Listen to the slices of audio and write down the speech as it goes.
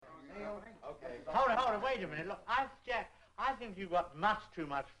sorry, wait a minute. Look, Jack, I think you've got much too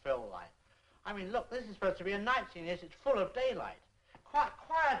much fill light. I mean, look, this is supposed to be a night scene. Yes, it's full of daylight.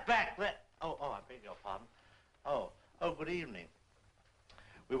 Quiet back. I beg your pardon. Oh, good evening.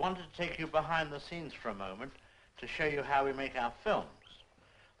 We wanted to take you behind the scenes for a moment to show you how we make our films.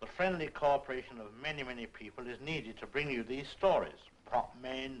 The friendly cooperation of many, many people is needed to bring you these stories. Prop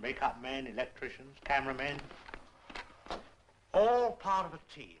men, makeup men, electricians, cameramen. All part of a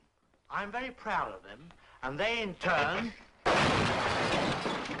team. I'm very proud of them, and they in turn...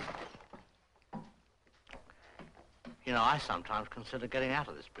 You know, I sometimes consider getting out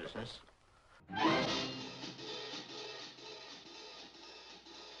of this business.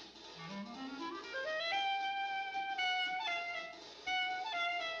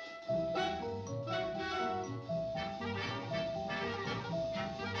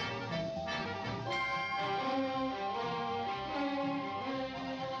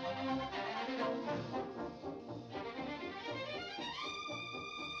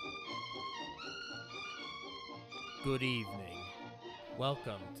 Good evening.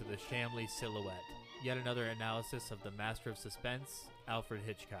 Welcome to the Shamley Silhouette, yet another analysis of the master of suspense, Alfred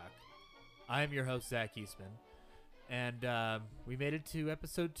Hitchcock. I am your host, Zach Eastman, and we made it to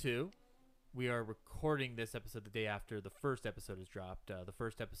episode 2. We are recording this episode the day after the first episode is dropped. The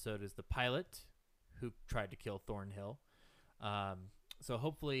first episode is the pilot who tried to kill Thornhill. So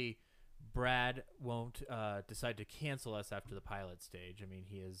hopefully Brad won't decide to cancel us after the pilot stage. I mean,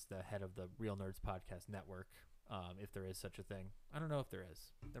 he is the head of the Real Nerds Podcast Network. If there is such a thing. I don't know if there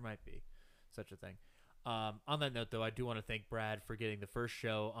is. There might be such a thing. On that note, though, I do want to thank Brad for getting the first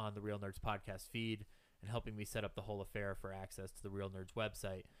show on the Real Nerds podcast feed and helping me set up the whole affair for access to the Real Nerds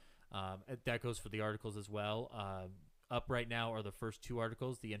website. That goes for the articles as well. Up right now are the first 2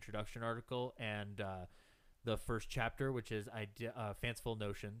 articles, the introduction article and the first chapter, which is Fanciful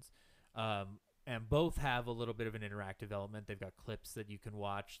Notions. And both have a little bit of an interactive element. They've got clips that you can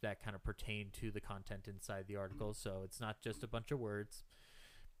watch that kind of pertain to the content inside the articles, so it's not just a bunch of words.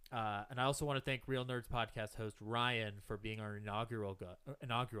 And I also want to thank Real Nerds podcast host Ryan for being our inaugural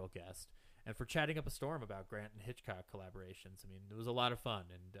guest and for chatting up a storm about Grant and Hitchcock collaborations. I mean, it was a lot of fun,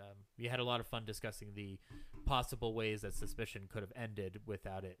 and we had a lot of fun discussing the possible ways that Suspicion could have ended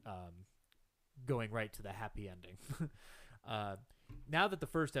without it going right to the happy ending. Now that the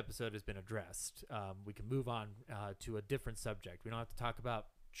first episode has been addressed, we can move on to a different subject. We don't have to talk about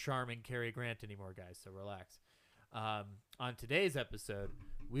charming Cary Grant anymore, guys, so relax. On today's episode,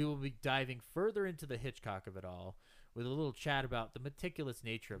 we will be diving further into the Hitchcock of it all with a little chat about the meticulous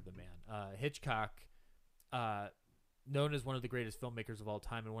nature of the man. Hitchcock, known as one of the greatest filmmakers of all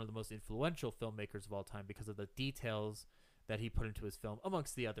time and one of the most influential filmmakers of all time because of the details that he put into his film,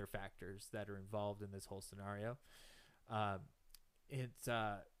 amongst the other factors that are involved in this whole scenario.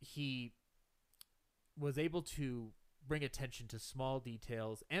 He was able to bring attention to small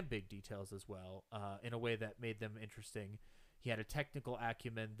details and big details as well, in a way that made them interesting. He had a technical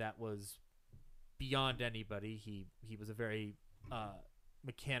acumen that was beyond anybody. He was a very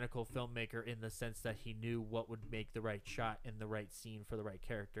mechanical filmmaker in the sense that he knew what would make the right shot in the right scene for the right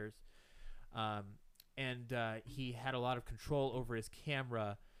characters. And he had a lot of control over his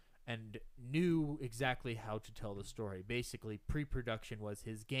camera and knew exactly how to tell the story. Basically, pre-production was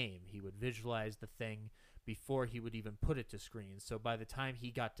his game. He would visualize the thing before he would even put it to screen. So by the time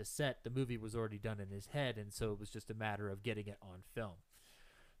he got to set, the movie was already done in his head, and so it was just a matter of getting it on film.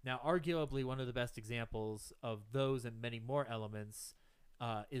 Now, arguably, one of the best examples of those and many more elements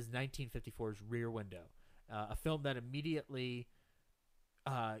is 1954's Rear Window, a film that immediately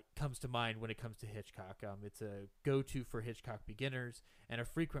comes to mind when it comes to Hitchcock. It's a go-to for Hitchcock beginners and a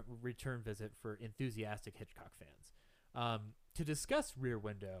frequent return visit for enthusiastic Hitchcock fans. To discuss Rear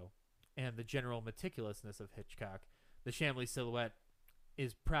Window and the general meticulousness of Hitchcock, the Shamley Silhouette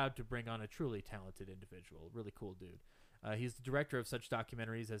is proud to bring on a truly talented individual, really cool dude. He's the director of such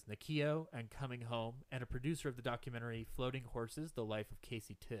documentaries as Nikio and Coming Home, and a producer of the documentary Floating Horses, The Life of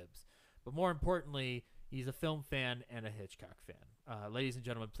Casey Tibbs. But more importantly, he's a film fan and a Hitchcock fan. Ladies and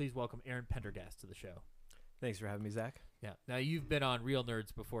gentlemen, please welcome Aaron Pendergast to the show. Thanks for having me, Zach. Yeah. Now, you've been on Real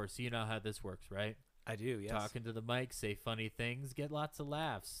Nerds before, so you know how this works, right? I do, yes. Talking to the mic, say funny things, get lots of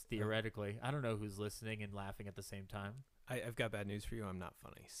laughs, theoretically. I don't know who's listening and laughing at the same time. I've got bad news for you. I'm not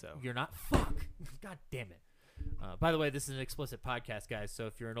funny, so... You're not? Fuck! God damn it. By the way, this is an explicit podcast, guys, so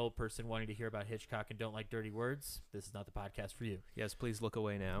if you're an old person wanting to hear about Hitchcock and don't like dirty words, this is not the podcast for you. Yes, please look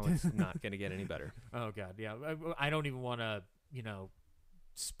away now. It's not going to get any better. Oh, God, yeah. I don't even want to,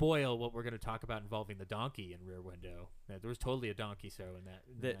 spoil what we're going to talk about involving the donkey in Rear Window. There was totally a donkey show in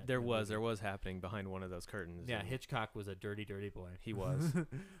that. There was happening behind one of those curtains. Yeah, Hitchcock was a dirty, dirty boy. He was.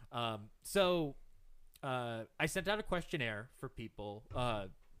 So I sent out a questionnaire for people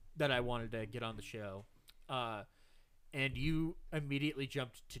that I wanted to get on the show, and you immediately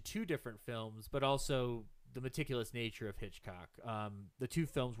jumped to two different films, but also the meticulous nature of Hitchcock. The two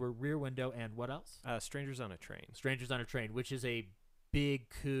films were Rear Window and what else? Strangers on a Train. Strangers on a Train, which is a big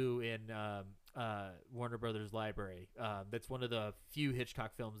coup in Warner Brothers library. That's one of the few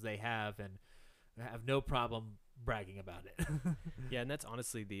Hitchcock films they have, and I have no problem bragging about it. Yeah, and that's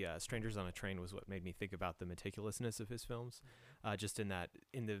honestly the Strangers on a Train was what made me think about the meticulousness of his films. Just in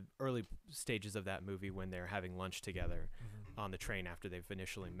the early stages of that movie when they're having lunch together on the train after they've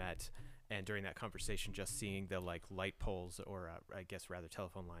initially met, and during that conversation, just seeing the like light poles or I guess rather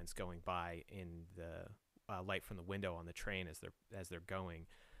telephone lines going by in the light from the window on the train as they're going.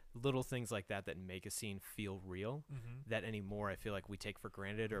 Little things like that make a scene feel real that anymore I feel like we take for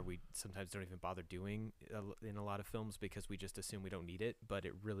granted, or we sometimes don't even bother doing in a lot of films because we just assume we don't need it, but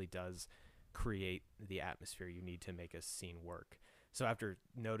it really does create the atmosphere you need to make a scene work. So after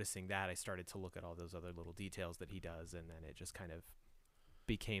noticing that, I started to look at all those other little details that he does, and then it just kind of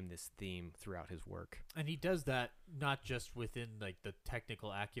became this theme throughout his work. And he does that not just within like the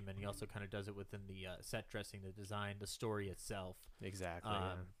technical acumen, he also kind of does it within the set dressing, the design, the story itself. Exactly.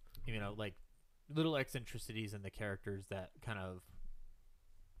 You know, like little eccentricities in the characters that kind of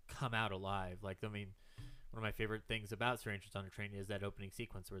come out alive. Like, I mean, one of my favorite things about Strangers on a Train is that opening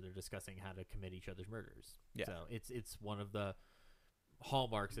sequence where they're discussing how to commit each other's murders. Yeah. So it's one of the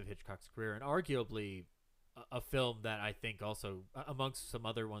hallmarks of Hitchcock's career, and arguably a film that I think also, amongst some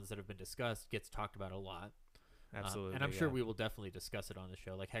other ones that have been discussed, gets talked about a lot. Absolutely. And I'm sure we will definitely discuss it on the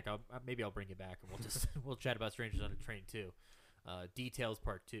show. Like, heck, maybe I'll bring you back and we'll just we'll chat about Strangers on a Train too. Details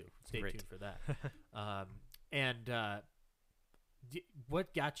Part 2. Stay tuned for that.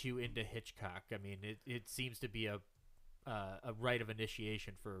 What got you into Hitchcock? I mean, it seems to be a rite of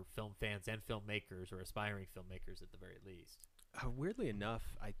initiation for film fans and filmmakers, or aspiring filmmakers at the very least. Weirdly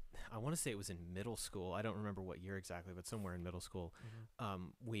enough, I want to say it was in middle school. I don't remember what year exactly, but somewhere in middle school,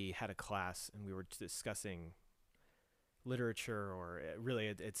 we had a class and we were discussing literature, or really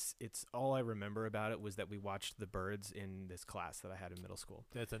it's all I remember about it was that we watched The Birds in this class that I had in middle school.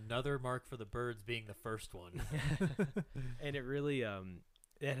 That's another mark for The Birds being the first one. And it really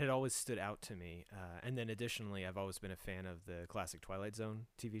it had always stood out to me, and then additionally I've always been a fan of the classic Twilight Zone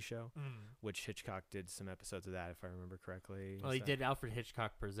TV show, which Hitchcock did some episodes of that, if I remember correctly. Well, he did Alfred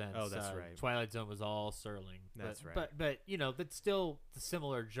Hitchcock Presents. Oh, that's right. Twilight Zone was all Serling. That's right. But you know, that's still the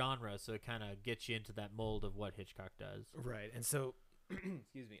similar genre, so it kind of gets you into that mold of what Hitchcock does. Right. And so,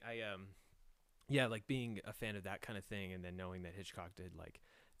 excuse me, yeah, like being a fan of that kind of thing, and then knowing that Hitchcock did like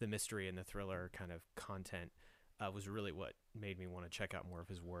the mystery and the thriller kind of content was really what made me want to check out more of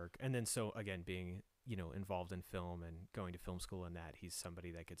his work. And then so again, being, you know, involved in film and going to film school and that, he's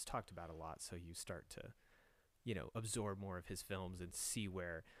somebody that gets talked about a lot. So you start to, you know, absorb more of his films and see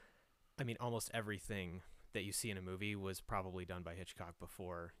where, I mean, almost everything that you see in a movie was probably done by Hitchcock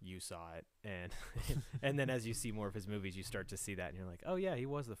before you saw it. And and then as you see more of his movies, you start to see that and you're like, oh yeah, he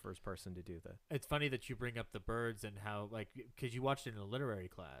was the first person to do that. It's funny that you bring up The Birds and how, like, because you watched it in a literary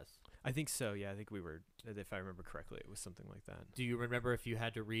class. I think so, yeah. I think we were, if I remember correctly, it was something like that. Do you remember if you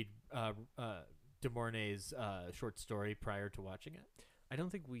had to read De Mornay's short story prior to watching it? I don't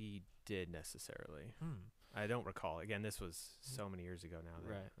think we did necessarily. I don't recall. Again, this was so many years ago now. That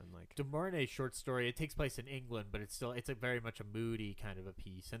Right. I'm like, De Mornay's short story, it takes place in England, but it's a very much a moody kind of a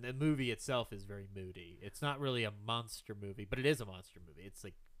piece. And the movie itself is very moody. It's not really a monster movie, but it is a monster movie. It's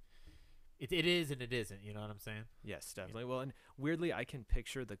like, it is and it isn't, you know what I'm saying? yes, definitely. Well, and weirdly, I can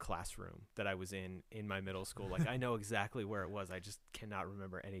picture the classroom that I was in my middle school. Like, I know exactly where it was. I just cannot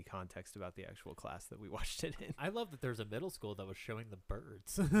remember any context about the actual class that we watched it in. I love that there's a middle school that was showing The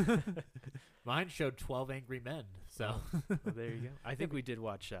Birds. Mine showed 12 Angry Men. So Well, there you go. I think we did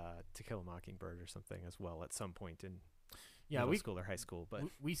watch To Kill a Mockingbird or something as well at some point in middle school or high school. But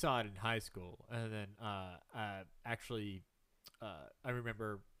we saw it in high school, and then actually, I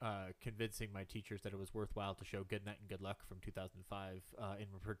remember convincing my teachers that it was worthwhile to show Good Night and Good Luck from 2005 in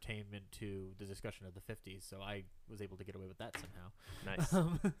pertainment to the discussion of the 50s. So I was able to get away with that somehow. nice.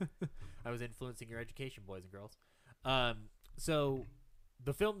 I was influencing your education, boys and girls. So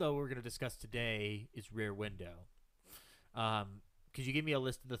the film, though, we're going to discuss today is Rear Window. Could you give me a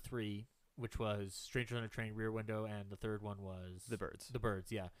list of the three, which was Strangers on a Train, Rear Window, and the third one was The Birds. The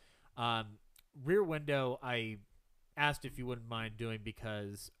Birds, yeah. Rear Window, I asked if you wouldn't mind doing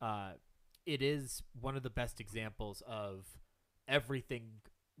because it is one of the best examples of everything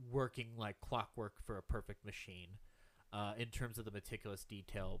working like clockwork for a perfect machine in terms of the meticulous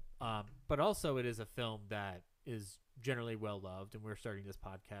detail. But also it is a film that is generally well loved, and we're starting this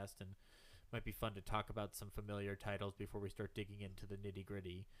podcast, and might be fun to talk about some familiar titles before we start digging into the nitty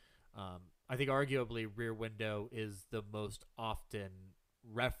gritty. I think arguably Rear Window is the most often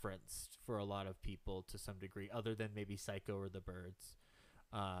referenced for a lot of people to some degree, other than maybe Psycho or The Birds.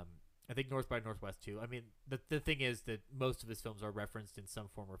 I think North by Northwest too. I mean, the thing is that most of his films are referenced in some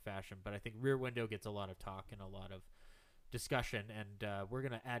form or fashion, but I think Rear Window gets a lot of talk and a lot of discussion, and we're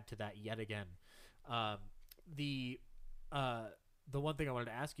going to add to that yet again. The one thing I wanted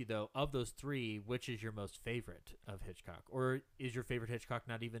to ask you, though, of those three, which is your most favorite of Hitchcock? Or is your favorite Hitchcock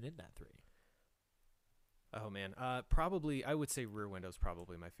not even in that three? Oh, man. Probably, I would say Rear Window's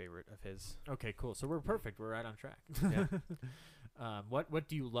probably my favorite of his. Okay, cool. So we're perfect. We're right on track. Yeah. What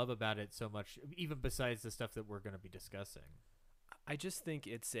do you love about it so much, even besides the stuff that we're going to be discussing? I just think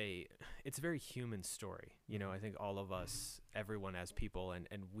it's a very human story. You know, I think all of us, everyone as people, and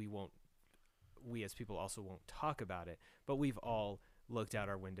we as people also won't talk about it, but we've all looked out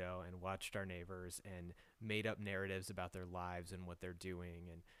our window and watched our neighbors and made up narratives about their lives and what they're doing.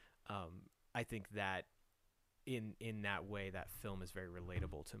 And I think that in that way, that film is very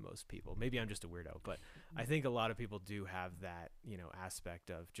relatable to most people. Maybe I'm just a weirdo, but I think a lot of people do have that, you know, aspect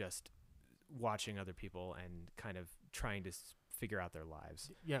of just watching other people and kind of trying to figure out their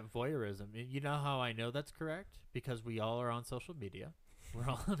lives. Yeah, voyeurism. You know how I know that's correct? Because we all are on social media. We're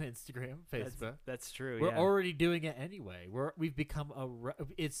all on Instagram, Facebook. That's true. We're yeah. already doing it anyway. We've become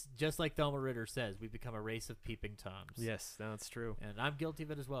it's just like Thelma Ritter says, we've become a race of peeping toms. Yes, that's true. And I'm guilty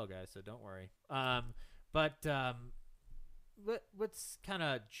of it as well, guys, so don't worry. Let's kind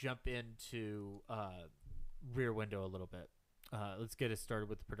of jump into Rear Window a little bit. Let's get it started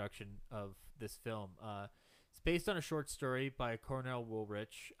with the production of this film. It's based on a short story by Cornell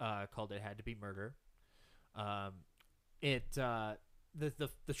Woolrich called "It Had to Be Murder."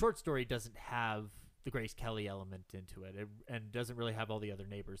 The short story doesn't have the Grace Kelly element into it, and doesn't really have all the other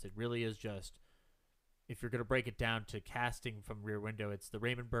neighbors. It really is just, if you're going to break it down to casting from Rear Window, it's the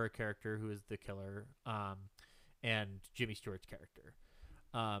Raymond Burr character, who is the killer, and Jimmy Stewart's character.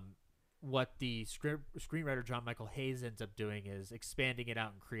 What the screenwriter John Michael Hayes ends up doing is expanding it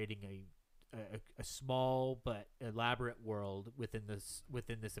out and creating a small but elaborate world within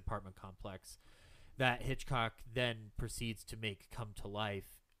this apartment complex that Hitchcock then proceeds to make come to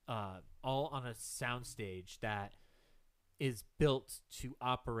life, all on a soundstage that is built to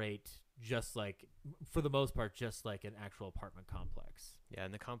operate just like, for the most part, just like an actual apartment complex. Yeah,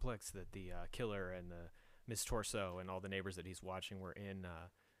 and the complex that the killer and the Miss Torso and all the neighbors that he's watching were in,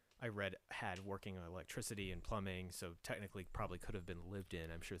 I read, had working electricity and plumbing, so technically probably could have been lived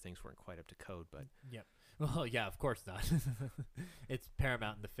in. I'm sure things weren't quite up to code, but... Yep. Well, yeah, of course not. It's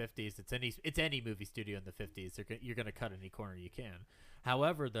Paramount in the 50s. It's any movie studio in the 50s. You're going to cut any corner you can.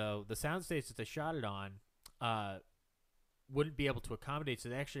 However, though, the soundstage that they shot it on wouldn't be able to accommodate, so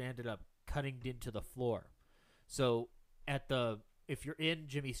they actually ended up cutting into the floor. So if you're in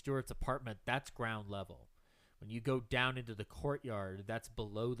Jimmy Stewart's apartment, that's ground level. When you go down into the courtyard, that's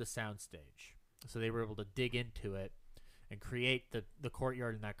below the soundstage. So they were able to dig into it and create the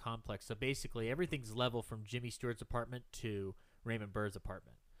courtyard in that complex. So basically, everything's level from Jimmy Stewart's apartment to Raymond Burr's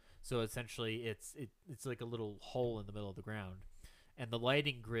apartment. So essentially, it's like a little hole in the middle of the ground. And the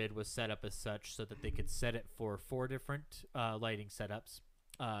lighting grid was set up as such so that they could set it for 4 different lighting setups: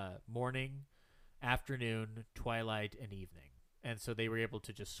 morning, afternoon, twilight, and evening. And so they were able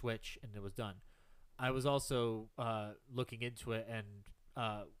to just switch, and it was done. I was also looking into it, and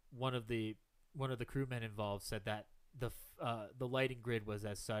one of the crewmen involved said that the lighting grid was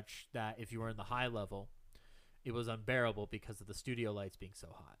as such that if you were in the high level, it was unbearable because of the studio lights being so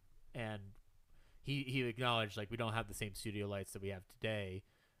hot. And he acknowledged, like, we don't have the same studio lights that we have today.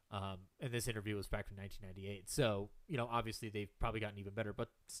 And this interview was back in 1998. So, you know, obviously they've probably gotten even better. But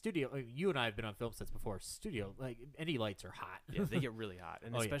you and I have been on film sets before. Studio, like, any lights are hot. Yeah, they get really hot.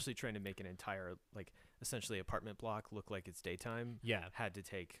 And Oh, especially trying to make an entire, like, essentially apartment block look like it's daytime. Yeah. Had to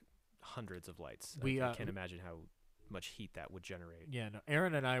take hundreds of lights. We, I can't imagine how much heat that would generate. Yeah, no.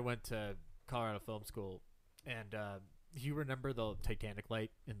 Aaron and I went to Colorado Film School, and you remember the Titanic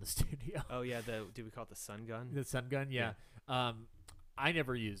light in the studio? Oh yeah, do we call it the sun gun? The sun gun, yeah. I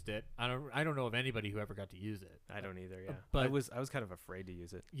never used it. I don't know of anybody who ever got to use it. I don't either. Yeah, but I was kind of afraid to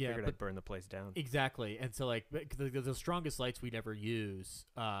use it. Yeah, Figured I'd burn the place down. Exactly, and so like the strongest lights we'd ever use,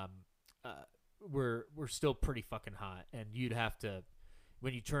 were still pretty fucking hot, and you'd have to,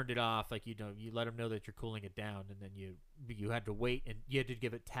 when you turned it off, like, you let them know that you're cooling it down, and then you had to wait, and you had to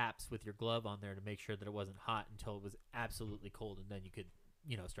give it taps with your glove on there to make sure that it wasn't hot until it was absolutely cold, and then you could,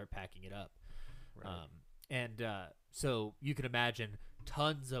 start packing it up. Right. So you can imagine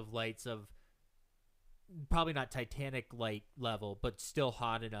tons of lights of probably not Titanic light level, but still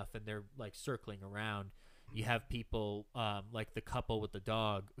hot enough, and they're like circling around. You have people like the couple with the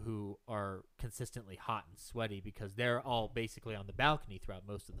dog who are consistently hot and sweaty because they're all basically on the balcony throughout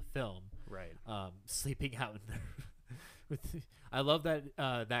most of the film, Right. sleeping out in there. I love that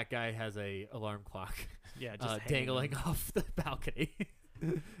that guy has a alarm clock, Yeah, just hanging dangling on. off the balcony.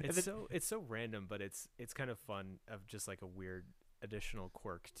 It's so random, but it's kind of fun of just like a weird additional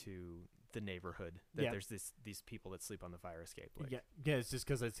quirk to the neighborhood that Yeah. there's these people that sleep on the fire escape. Like, Yeah, it's just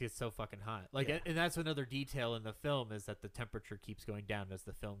because it gets so fucking hot. Like, Yeah. and that's another detail in the film is that the temperature keeps going down as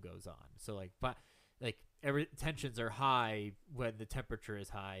the film goes on. So like, but like tensions are high when the temperature is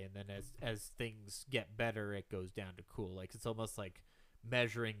high, and then as things get better, it goes down to cool. Like it's almost like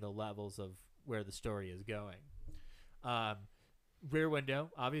measuring the levels of where the story is going. Rear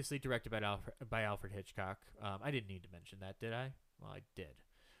Window, obviously directed by Alfred Hitchcock. I didn't need to mention that, did I? Well, I did.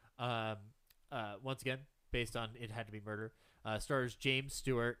 Once again, based on It Had to Be Murder. Stars James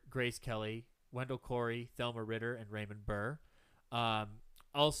Stewart, Grace Kelly, Wendell Corey, Thelma Ritter, and Raymond Burr.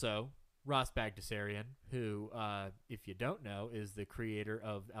 Also, Ross Bagdasarian, who, if you don't know, is the creator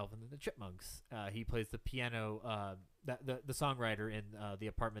of Alvin and the Chipmunks. He plays the piano, the songwriter in the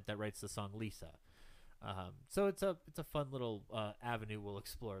apartment that writes the song Lisa. So it's a fun little avenue we'll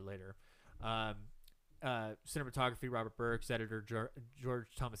explore later. Cinematography, Robert Burks. Editor, George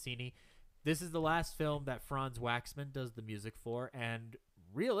Tomasini. This is the last film that Franz Waxman does the music for, and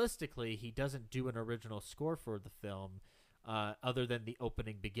realistically, he doesn't do an original score for the film other than the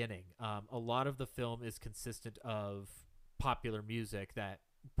opening beginning. A lot of the film is consistent of popular music that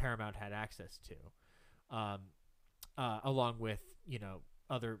Paramount had access to, along with,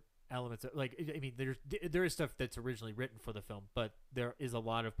 other elements of, like, I mean, there is stuff that's originally written for the film, but there is a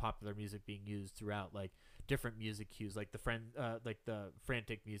lot of popular music being used throughout, like different music cues, like the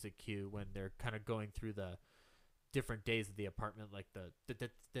frantic music cue when they're kind of going through the different days of the apartment, like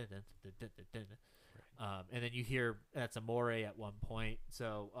and then you hear that's Amore at one point.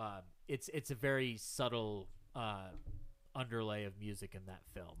 So it's a very subtle underlay of music in that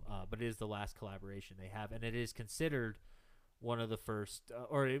film, but it is the last collaboration they have, and it is considered one of the first,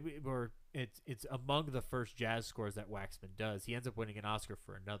 or it's among the first jazz scores that Waxman does. He ends up winning an Oscar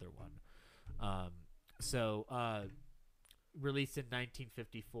for another one. Released in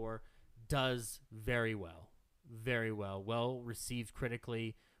 1954, does very well. Well received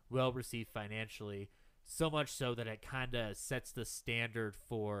critically, well received financially, so much so that it kind of sets the standard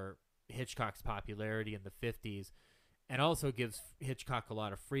for Hitchcock's popularity in the 50s, and also gives Hitchcock a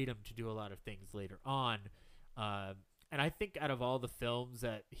lot of freedom to do a lot of things later on. And I think out of all the films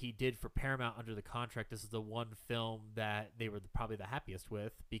that he did for Paramount under the contract, this is the one film that they were probably the happiest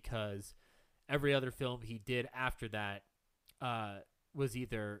with, because every other film he did after that was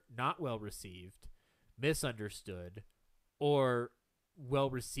either not well received, misunderstood, or well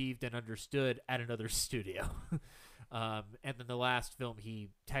received and understood at another studio. And then the last film he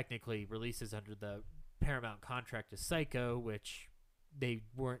technically releases under the Paramount contract is Psycho, which they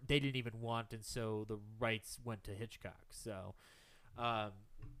didn't even want, and so the rights went to Hitchcock. So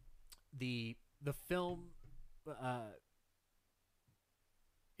the film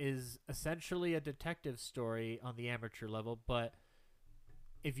is essentially a detective story on the amateur level, but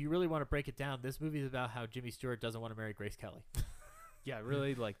if you really want to break it down, this movie is about how Jimmy Stewart doesn't want to marry Grace Kelly. Yeah,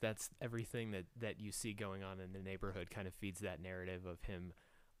 really, like that's everything that you see going on in the neighborhood kind of feeds that narrative of him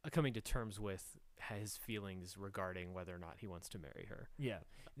coming to terms with his feelings regarding whether or not he wants to marry her. Yeah,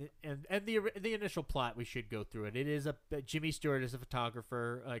 and the initial plot, we should go through it. It is Jimmy Stewart is a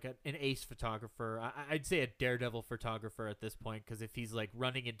photographer, like an ace photographer. I'd say a daredevil photographer at this point, because if he's like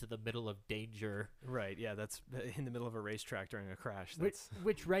running into the middle of danger, right? Yeah, that's in the middle of a racetrack during a crash.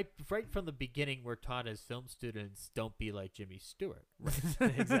 Which right from the beginning, we're taught as film students, don't be like Jimmy Stewart.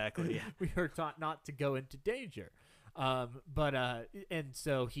 Exactly. Yeah. We are taught not to go into danger. And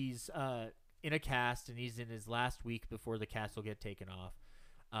so he's in a cast, and he's in his last week before the cast will get taken off.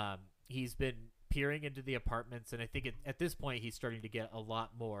 He's been peering into the apartments, and I think at this point he's starting to get a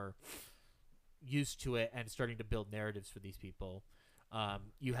lot more used to it and starting to build narratives for these people.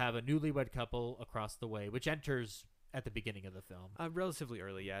 You have a newlywed couple across the way, which enters at the beginning of the film. Relatively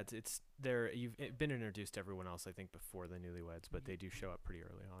early, yeah. It's there. You've been introduced to everyone else, I think, before the newlyweds, but they do show up pretty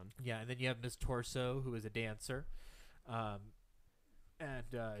early on. Yeah, and then you have Miss Torso, who is a dancer. And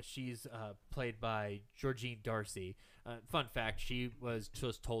she's played by Georgine Darcy. Fun fact, she was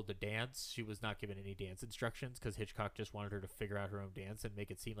just told to dance. She was not given any dance instructions because Hitchcock just wanted her to figure out her own dance and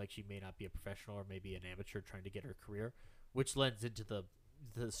make it seem like she may not be a professional or maybe an amateur trying to get her career, which lends into the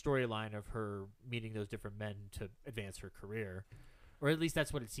storyline of her meeting those different men to advance her career. or at least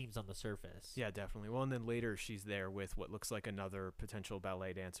that's what it seems on the surface. Yeah, definitely. Well, and then later she's there with what looks like another potential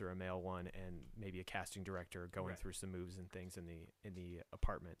ballet dancer, a male one, and maybe a casting director going Right. through some moves and things in the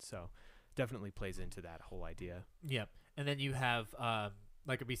apartment. So definitely plays into that whole idea. Yep. And then you have,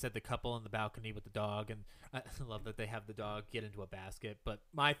 like we said, the couple on the balcony with the dog, and I love that they have the dog get into a basket. But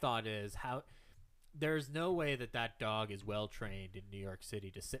my thought is there's no way that dog is well trained in New York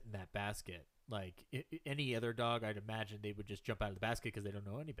City to sit in that basket. Like any other dog, I'd imagine they would just jump out of the basket because they don't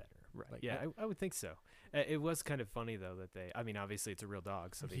know any better. Right. Like, Yeah, I would think so. It was kind of funny though that obviously it's a real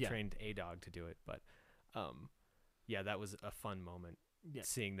dog, so they Yeah. trained a dog to do it. But, yeah, that was a fun moment. Yeah.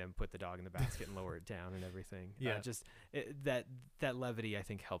 Seeing them put the dog in the basket and lower it down and everything. Yeah. That levity I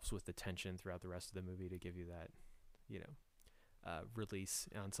think helps with the tension throughout the rest of the movie to give you that, release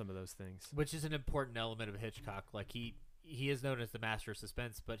on some of those things. Which is an important element of Hitchcock. Like he is known as the master of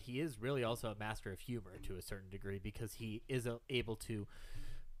suspense, but he is really also a master of humor to a certain degree because he is able to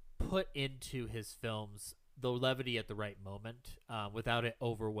put into his films the levity at the right moment without it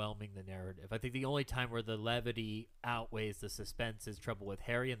overwhelming the narrative. I think the only time where the levity outweighs the suspense is Trouble with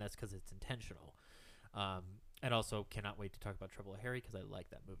Harry, and that's because it's intentional. And also cannot wait to talk about Trouble with Harry because I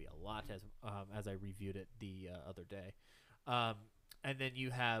like that movie a lot as I reviewed it the other day. And then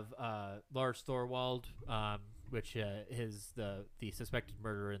you have Lars Thorwald, which is the suspected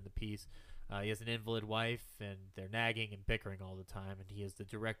murderer in the piece. He has an invalid wife, and they're nagging and bickering all the time, and he is the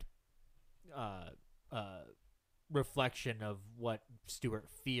direct reflection of what Stewart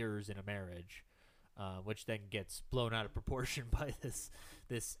fears in a marriage, which then gets blown out of proportion by this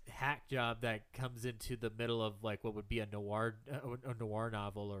hack job that comes into the middle of like what would be a noir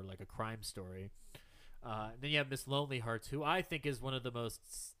novel or like a crime story. Then you have Miss Lonely Hearts, who I think is one of the most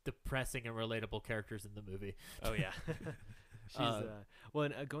depressing and relatable characters in the movie. Oh yeah. Well,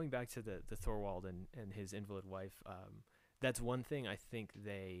 and going back to the Thorwald and his invalid wife, that's one thing I think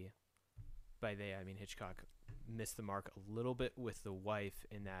by they I mean Hitchcock missed the mark a little bit with the wife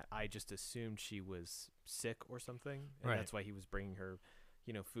in that I just assumed she was sick or something, and Right. that's why he was bringing her,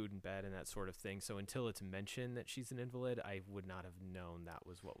 food and bed and that sort of thing. So until it's mentioned that she's an invalid, I would not have known that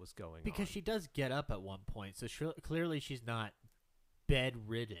was what was going on. Because she does get up at one point, so clearly she's not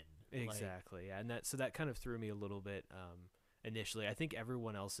bedridden. Exactly, yeah, and that kind of threw me a little bit initially. I think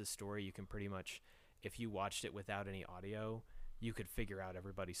everyone else's story you can pretty much, if you watched it without any audio, you could figure out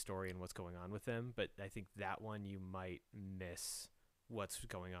everybody's story and what's going on with them. But I think that one you might miss what's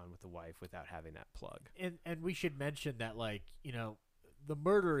going on with the wife without having that plug. And we should mention that, the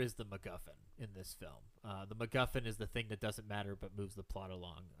murder is the MacGuffin in this film. The MacGuffin is the thing that doesn't matter but moves the plot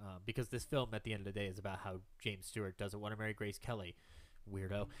along. Because this film, at the end of the day, is about how James Stewart doesn't want to marry Grace Kelly.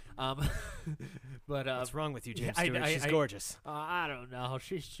 Weirdo. But What's wrong with you, James I- Stewart? I- She's I- gorgeous. I don't know.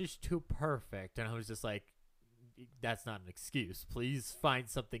 She's too perfect. And I was just like, that's not an excuse. Please find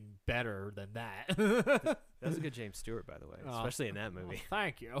something better than that. That's a good James Stewart, by the way, Oh, especially in that well, movie.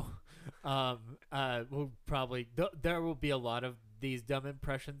 thank you. We'll probably there will be a lot of these dumb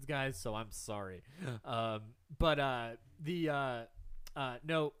impressions, guys. So I'm sorry.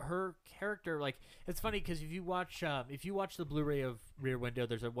 No, her character, it's funny because if you watch the Blu-ray of Rear Window,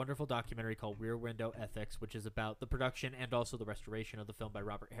 there's a wonderful documentary called Rear Window Ethics, which is about the production and also the restoration of the film by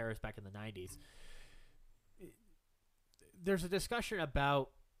Robert Harris back in the 90s. There's a discussion about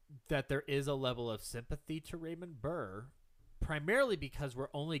that there is a level of sympathy to Raymond Burr, primarily because we're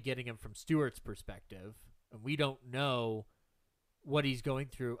only getting him from Stewart's perspective, and we don't know what he's going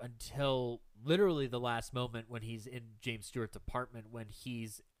through until literally the last moment when he's in James Stewart's apartment, when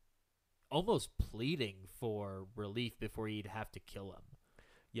he's almost pleading for relief before he'd have to kill him.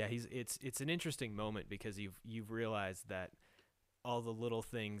 Yeah, it's an interesting moment because you've realized that all the little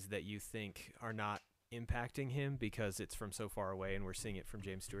things that you think are not impacting him because it's from so far away and we're seeing it from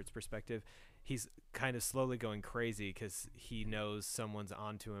James Stewart's perspective, he's kind of slowly going crazy because he knows someone's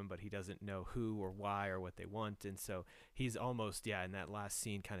onto him, but he doesn't know who or why or what they want. And so he's almost, in that last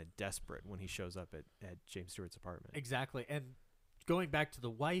scene, kind of desperate when he shows up at James Stewart's apartment. Exactly. And going back to the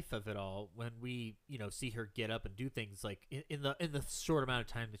wife of it all, when we, see her get up and do things like in the short amount of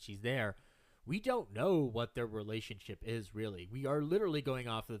time that she's there, we don't know what their relationship is really. We are literally going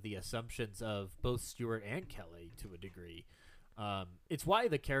off of the assumptions of both Stewart and Kelly to a degree. It's why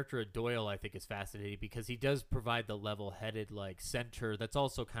the character of Doyle, I think, is fascinating because he does provide the level-headed center that's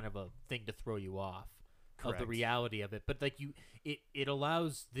also kind of a thing to throw you off of the Correct. reality of it. But it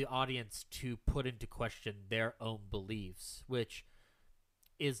allows the audience to put into question their own beliefs, which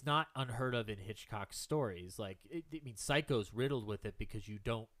is not unheard of in Hitchcock's stories. Psycho's riddled with it because you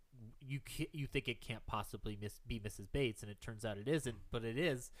think it can't possibly be Mrs. Bates, and it turns out it isn't, but it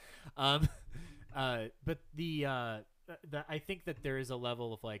is. But I think that there is a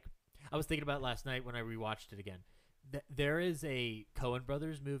level of like, I was thinking about it last night when I rewatched it again. There is a Coen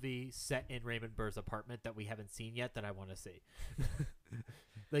Brothers movie set in Raymond Burr's apartment that we haven't seen yet that I want to see.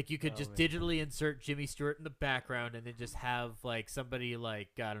 Like you could just digitally insert Jimmy Stewart in the background and then just have like somebody like,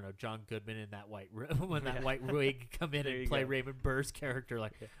 I don't know, John Goodman in that white when that white wig come in and play Raymond Burr's character.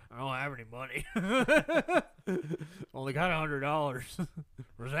 Like, I don't have any money. Only got $100.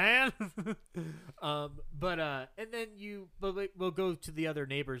 Roseanne. And then we'll go to the other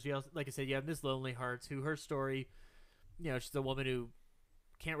neighbors. You also, like I said, you have Miss Lonely Hearts, who her story, she's a woman who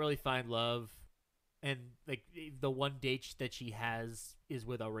can't really find love. And like the one date that she has is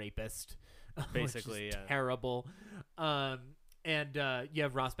with a rapist, basically, which is terrible. And you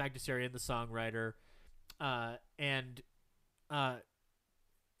have Ross Bagdasarian, the songwriter, and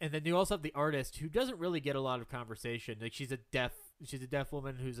then you also have the artist who doesn't really get a lot of conversation. Like she's a deaf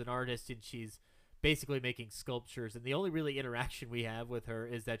woman who's an artist, and she's basically making sculptures. And the only really interaction we have with her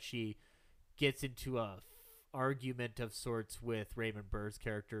is that she gets into a argument of sorts with Raymond Burr's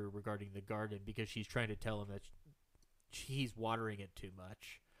character regarding the garden because she's trying to tell him that he's watering it too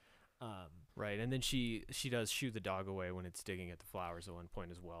much. Right, and then she does shoo the dog away when it's digging at the flowers at one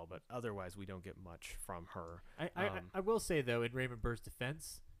point as well, but otherwise we don't get much from her. I will say, though, in Raymond Burr's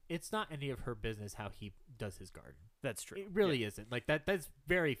defense, it's not any of her business how he does his garden. That's true. It really isn't. Like that's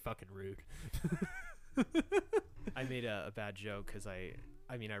very fucking rude. I made a bad joke because I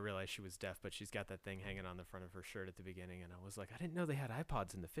realized she was deaf, but she's got that thing hanging on the front of her shirt at the beginning, and I was like, I didn't know they had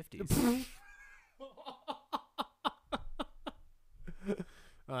iPods in the 50s.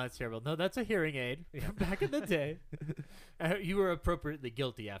 Oh, that's terrible. No, that's a hearing aid. Yeah. Back in the day. You were appropriately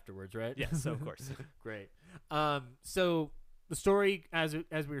guilty afterwards, right? Yes, of course. Great. So the story, as we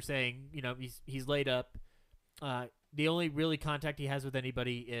were saying, he's laid up. The only really contact he has with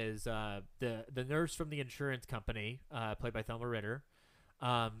anybody is the nurse from the insurance company, played by Thelma Ritter.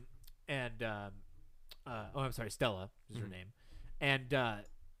 Stella is her name. And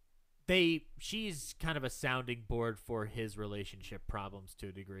she's kind of a sounding board for his relationship problems to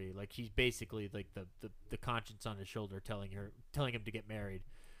a degree. Like he's basically like the conscience on his shoulder telling him to get married.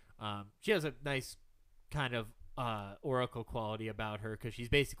 She has a nice kind of oracle quality about her because she's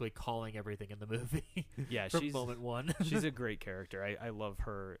basically calling everything in the movie. Yeah, from moment one. She's a great character. I love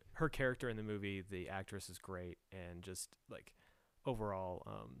her character in the movie. The actress is great, and just like overall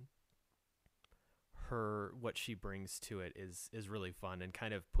what she brings to it is really fun and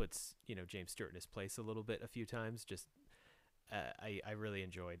kind of puts James Stewart in his place a little bit a few times. Just I really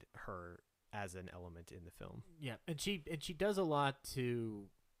enjoyed her as an element in the film. Yeah, and she does a lot to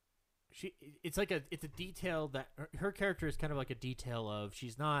it's a detail that her character is kind of like a detail of,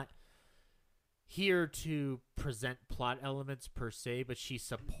 she's not here to present plot elements per se, but she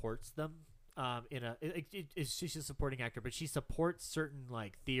supports them. She's a supporting actor, but she supports certain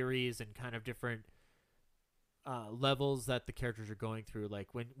like theories and kind of different levels that the characters are going through. Like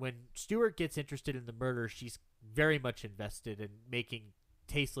when Stewart gets interested in the murder, she's very much invested in making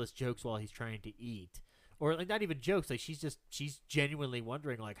tasteless jokes while he's trying to eat, or like not even jokes. Like she's genuinely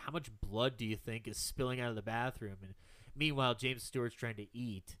wondering like, how much blood do you think is spilling out of the bathroom? And meanwhile, James Stewart's trying to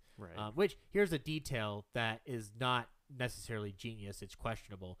eat. Right. Which here's a detail that is not necessarily genius. It's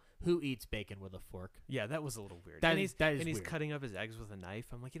questionable. Who eats bacon with a fork? Yeah, that was a little weird. He's weird. Cutting up his eggs with a knife.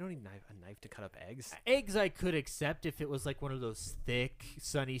 I'm like, you don't need a knife to cut up eggs. Eggs I could accept if it was like one of those thick,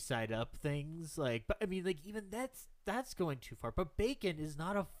 sunny side up things. Like, but I mean, like even that's going too far. But bacon is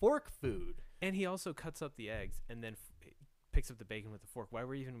not a fork food. And he also cuts up the eggs and then picks up the bacon with a fork. Why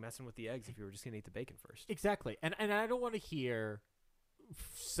were you even messing with the eggs if you were just gonna eat the bacon first? Exactly. And I don't want to hear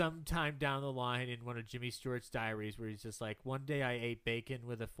sometime down the line in one of Jimmy Stewart's diaries where he's just like, one day I ate bacon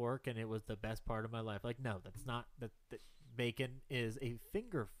with a fork and it was the best part of my life. Like, no, that's not that bacon is a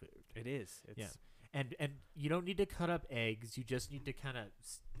finger food. It is. Yeah. And you don't need to cut up eggs. You just need to kind of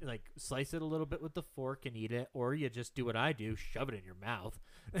like slice it a little bit with the fork and eat it, or you just do what I do, shove it in your mouth,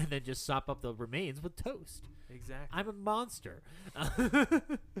 and then just sop up the remains with toast. Exactly. I'm a monster.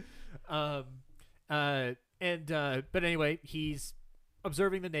 But anyway, he's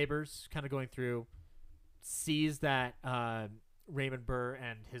observing the neighbors, kind of going through, sees that Raymond Burr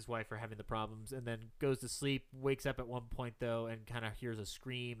and his wife are having the problems, and then goes to sleep, wakes up at one point, though, and kind of hears a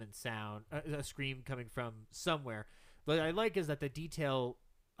scream coming from somewhere. What I like is that the detail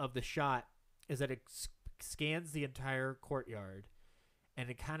of the shot is that it scans the entire courtyard,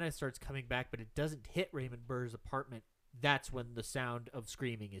 and it kind of starts coming back, but it doesn't hit Raymond Burr's apartment. That's when the sound of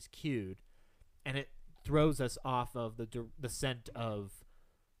screaming is cued, and it throws us off of the scent of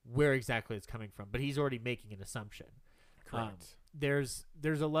where exactly it's coming from. But he's already making an assumption. Correct. There's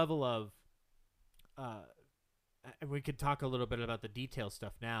a level of and we could talk a little bit about the detail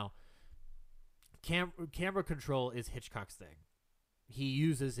stuff now. Camera control is Hitchcock's thing. He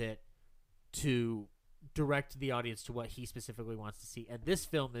uses it to direct the audience to what he specifically wants to see. And this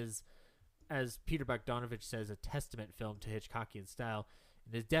film is, as Peter Bogdanovich says, a testament film to Hitchcockian style.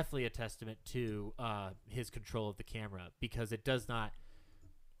 And is definitely a testament to his control of the camera, because it does not.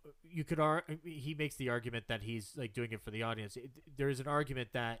 He makes the argument that he's like doing it for the audience. There is an argument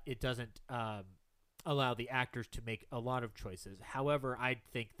that it doesn't allow the actors to make a lot of choices. However, I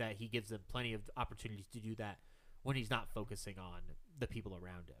think that he gives them plenty of opportunities to do that when he's not focusing on the people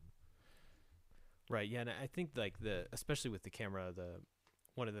around him. Right. Yeah, and I think like especially with the camera,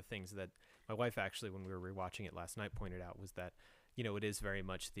 one of the things that my wife actually, when we were rewatching it last night, pointed out was that, you know, it is very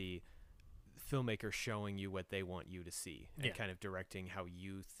much the filmmaker showing you what they want you to see and kind of directing how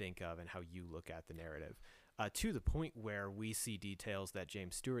you think of and how you look at the narrative, to the point where we see details that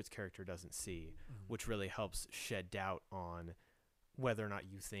James Stewart's character doesn't see, which really helps shed doubt on whether or not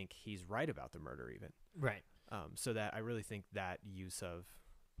you think he's right about the murder even. Right. So that I really think that use of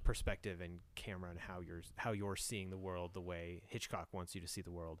perspective and camera and how you're seeing the world the way Hitchcock wants you to see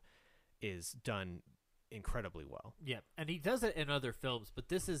the world is done incredibly well. Yeah, and he does it in other films, but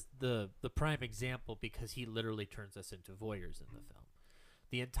this is the prime example because he literally turns us into voyeurs in the film.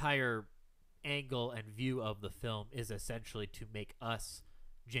 The entire angle and view of the film is essentially to make us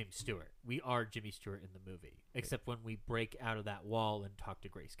James Stewart. We are Jimmy Stewart in the movie, except when we break out of that wall and talk to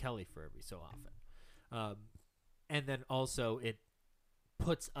Grace Kelly for every so often. And then also it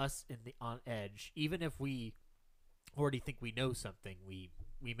puts us on edge. Even if we already think we know something, we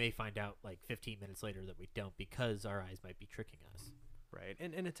may find out like 15 minutes later that we don't, because our eyes might be tricking us. Right.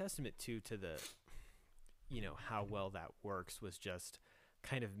 And a testament too to the, you know, how well that works was just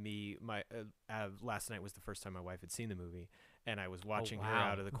kind of me. Last night was the first time my wife had seen the movie, and I was watching her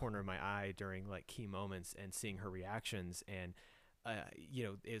out of the corner of my eye during like key moments and seeing her reactions, and you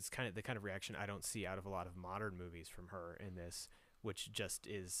know, it's kind of the kind of reaction I don't see out of a lot of modern movies from her in this, which just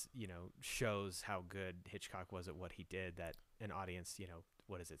is, you know, shows how good Hitchcock was at what he did, that an audience, you know,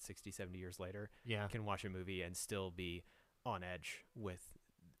 what is it, 60, 70 years later, can watch a movie and still be on edge with,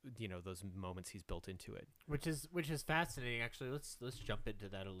 you know, those moments he's built into it. Which is fascinating, actually. Let's jump into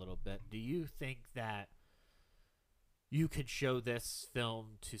that a little bit. Do you think that you could show this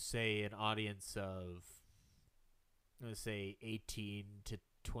film to, say, an audience of, let's say, 18 to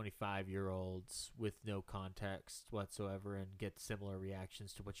 25-year-olds with no context whatsoever and get similar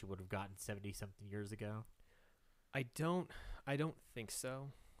reactions to what you would have gotten 70-something years ago? I don't think so.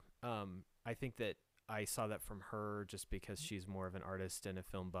 I think that I saw that from her just because she's more of an artist and a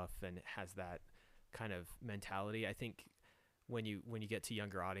film buff and has that kind of mentality. I think when you get to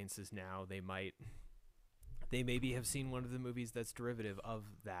younger audiences now, they maybe have seen one of the movies that's derivative of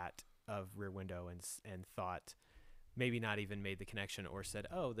that, of Rear Window, and thought, maybe not even made the connection or said,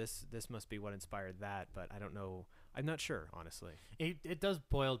 oh, this must be what inspired that. But I don't know. I'm not sure, honestly. It does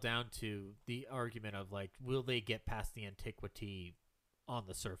boil down to the argument of, like, will they get past the antiquity on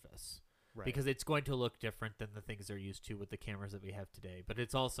the surface? Right. Because it's going to look different than the things they're used to with the cameras that we have today. But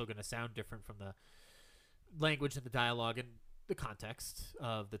it's also going to sound different from the language and the dialogue and the context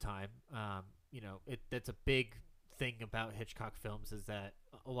of the time. You know, that's a big thing about Hitchcock films, is that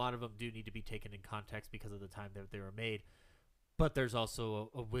a lot of them do need to be taken in context because of the time that they were made. But there's also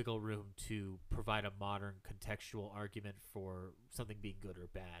a wiggle room to provide a modern contextual argument for something being good or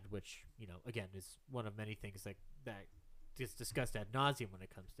bad, which, you know, again, is one of many things that gets discussed ad nauseum when it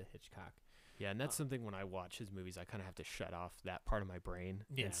comes to Hitchcock. Yeah, and that's something when I watch his movies, I kind of have to shut off that part of my brain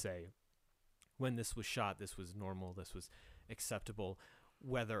and say, when this was shot, this was normal, this was acceptable,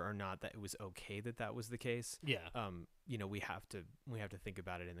 whether or not that it was okay that was the case. Yeah. You know, we have to think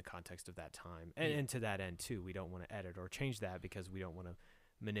about it in the context of that time, and to that end too, we don't want to edit or change that because we don't want to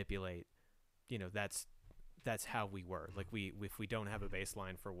manipulate. You know, that's how we were. Like, if we don't have a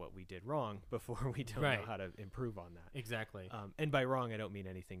baseline for what we did wrong before, we don't know how to improve on that. Exactly. And by wrong, I don't mean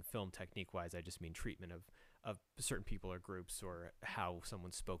anything film technique wise. I just mean treatment of certain people or groups, or how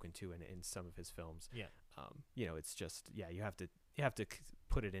someone's spoken to in some of his films. Yeah. You know, it's just, you have to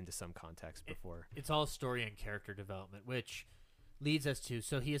put it into some context before. It's all story and character development, which leads us to,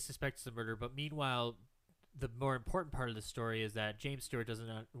 so he is suspected of murder, but meanwhile, the more important part of the story is that James Stewart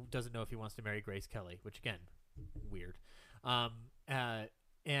doesn't know if he wants to marry Grace Kelly, which, again, weird.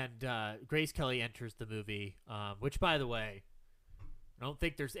 And Grace Kelly enters the movie, which, by the way, I don't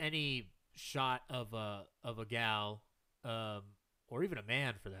think there's any shot of a gal, or even a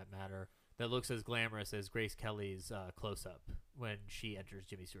man for that matter, that looks as glamorous as Grace Kelly's close-up when she enters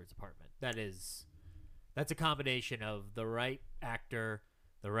Jimmy Stewart's apartment. That's a combination of the right actor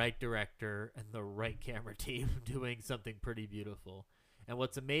the right director, and the right camera team doing something pretty beautiful. And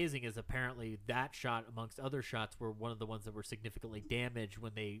what's amazing is apparently that shot, amongst other shots, were one of the ones that were significantly damaged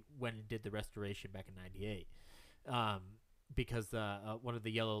when they went and did the restoration back in '98, because one of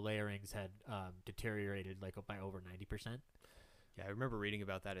the yellow layerings had deteriorated like by over 90%. Yeah, I remember reading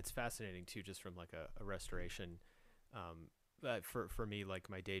about that. It's fascinating too, just from like a restoration. For me, like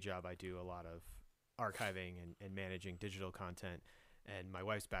my day job, I do a lot of archiving and managing digital content. And my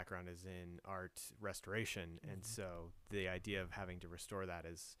wife's background is in art restoration, and so the idea of having to restore that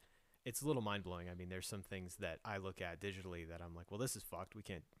it's a little mind blowing. I mean, there's some things that I look at digitally that I'm like, well, this is fucked. We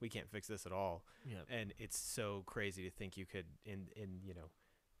can't fix this at all. Yeah. And it's so crazy to think you could in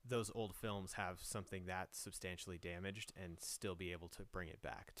those old films have something that substantially damaged and still be able to bring it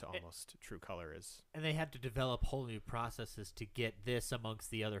back to almost true color. And they had to develop whole new processes to get this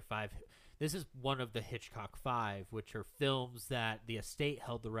amongst the other 5. This is one of the Hitchcock 5, which are films that the estate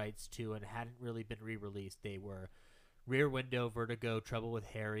held the rights to and hadn't really been re-released. They were Rear Window, Vertigo, Trouble with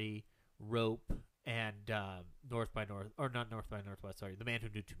Harry, Rope, and North by Northwest, sorry, The Man Who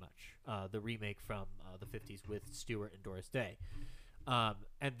Knew Too Much, the remake from the 50s with Stewart and Doris Day.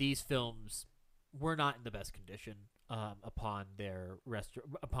 And these films were not in the best condition upon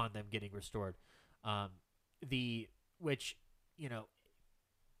them getting restored. Which,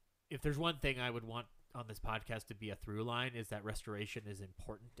 if there's one thing I would want on this podcast to be a through line, is that restoration is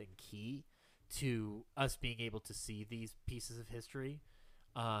important and key to us being able to see these pieces of history.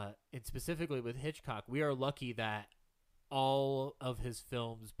 And specifically with Hitchcock, we are lucky that all of his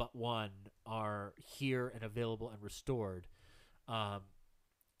films but one are here and available and restored.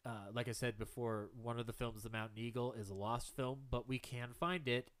 Like I said before, one of the films, The Mountain Eagle, is a lost film, but we can find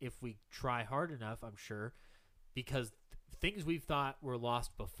it if we try hard enough, I'm sure, because things we've thought were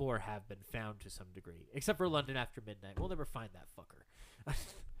lost before have been found to some degree, except for London After Midnight. We'll never find that fucker.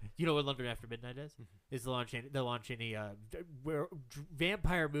 You know what London After Midnight is? Mm-hmm. Is the Lon Chaney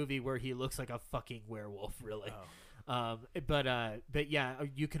vampire movie where he looks like a fucking werewolf, really. Oh. But yeah,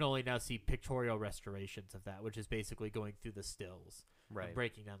 you can only now see pictorial restorations of that, which is basically going through the stills, right, and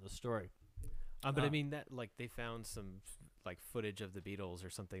breaking down the story. But I mean that, like, they found some like footage of the Beatles or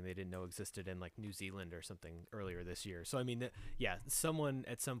something they didn't know existed in like New Zealand or something earlier this year. So I mean, someone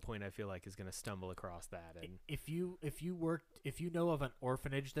at some point I feel like is going to stumble across that. And if you know of an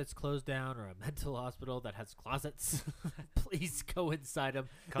orphanage that's closed down or a mental hospital that has closets, please go inside them.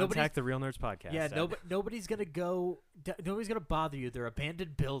 Contact the Real Nerds Podcast. Yeah, nobody's gonna bother you. They're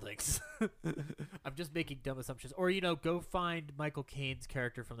abandoned buildings. I'm just making dumb assumptions. Or go find Michael Caine's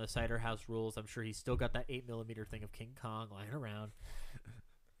character from the Cider House Rules. I'm sure he's still got that 8mm thing of King Kong lying around.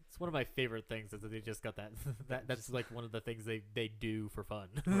 It's one of my favorite things is that they just got that. That's like one of the things they do for fun.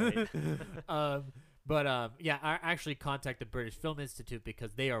 Right? Yeah, I actually contacted the British Film Institute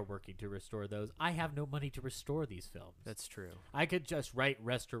because they are working to restore those. I have no money to restore these films. That's true. I could just write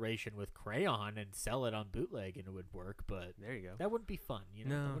restoration with crayon and sell it on bootleg and it would work, but there you go. That wouldn't be fun,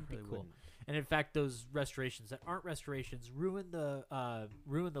 No, that wouldn't be really cool. wouldn't. And in fact, those restorations that aren't restorations ruin the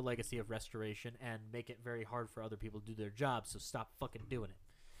legacy of restoration and make it very hard for other people to do their job. So stop fucking doing it.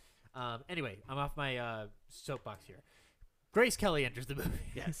 Anyway, I'm off my soapbox here. Grace Kelly enters the movie.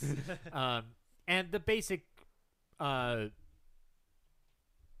 Yes. And the basic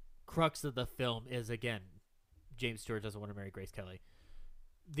crux of the film is, again, James Stewart doesn't want to marry Grace Kelly.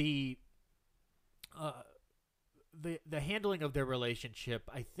 The handling of their relationship,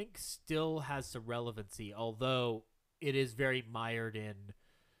 I think, still has some relevancy, although it is very mired in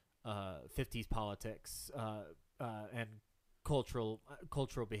 50s politics and cultural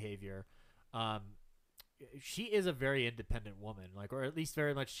behavior. She is a very independent woman, or at least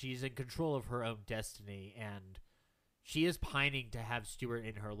very much she's in control of her own destiny, and she is pining to have Stewart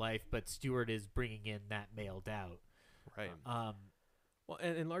in her life, but Stewart is bringing in that male doubt. Right. Well,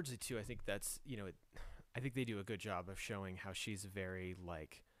 and largely too, I think that's I think they do a good job of showing how she's very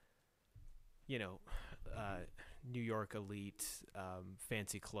New York elite,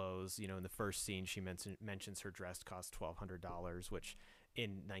 fancy clothes. In the first scene, she mentions her dress cost $1,200, which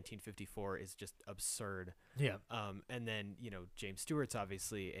in 1954 is just absurd. Yeah. And then, James Stewart's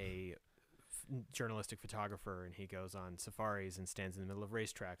obviously a journalistic photographer, and he goes on safaris and stands in the middle of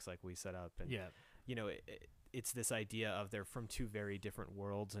racetracks like we set up. And, it's this idea of they're from two very different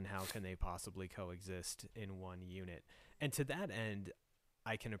worlds, and how can they possibly coexist in one unit? And to that end,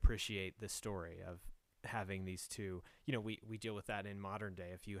 I can appreciate the story of having these two. We deal with that in modern day.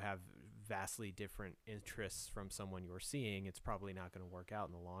 If you have vastly different interests from someone you're seeing, it's probably not going to work out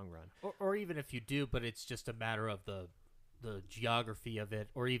in the long run. Or even if you do, but it's just a matter of the geography of it,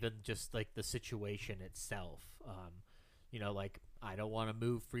 or even just like the situation itself. You know, like, I don't want to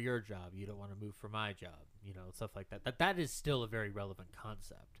move for your job. You don't want to move for my job. You know, stuff like that. That is still a very relevant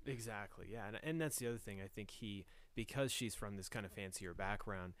concept. Exactly, yeah. And that's the other thing. I think because she's from this kind of fancier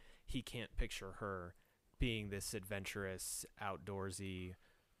background, he can't picture her being this adventurous, outdoorsy,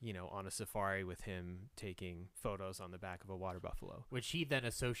 you know, on a safari with him taking photos on the back of a water buffalo. Which he then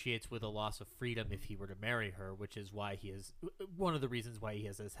associates with a loss of freedom if he were to marry her, which is why he is one of the reasons why he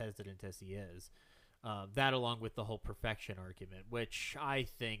is as hesitant as he is. That along with the whole perfection argument, which I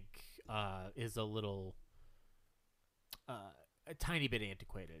think is a little, a tiny bit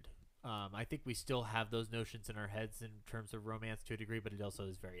antiquated. I think we still have those notions in our heads in terms of romance to a degree, but it also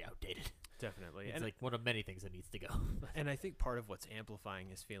is very outdated. Definitely. It's like one of many things that needs to go. And I think part of what's amplifying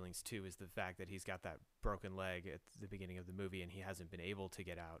his feelings, too, is the fact that he's got that broken leg at the beginning of the movie and he hasn't been able to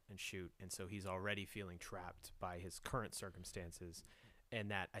get out and shoot. And so he's already feeling trapped by his current circumstances. And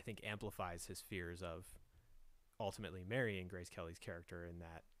that, I think, amplifies his fears of ultimately marrying Grace Kelly's character, and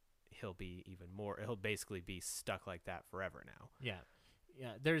that he'll basically be stuck like that forever now. Yeah.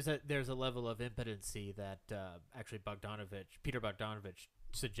 Yeah, there's a level of impotency that actually Peter Bogdanovich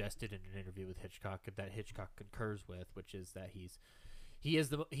suggested in an interview with Hitchcock that Hitchcock concurs with, which is that he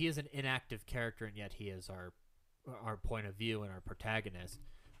is an inactive character, and yet he is our point of view and our protagonist.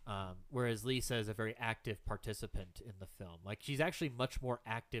 Whereas Lisa is a very active participant in the film. Like, she's actually much more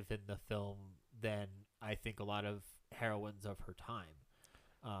active in the film than I think a lot of heroines of her time.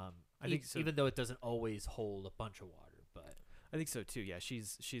 I think so, even though it doesn't always hold a bunch of water, but. I think so too. Yeah,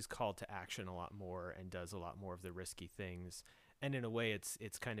 she's called to action a lot more and does a lot more of the risky things. And in a way,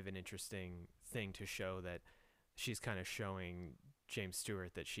 it's kind of an interesting thing to show that she's kind of showing James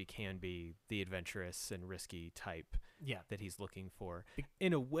Stewart that she can be the adventurous and risky type that he's looking for.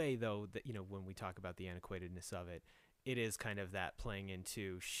 In a way, though, that, you know, when we talk about the antiquatedness of it, it is kind of that playing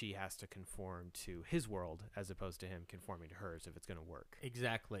into she has to conform to his world as opposed to him conforming to hers if it's going to work.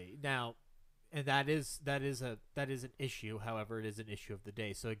 Exactly. Now. And that is an issue. However, it is an issue of the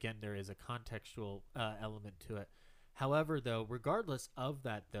day. So again, there is a contextual element to it. However, though, regardless of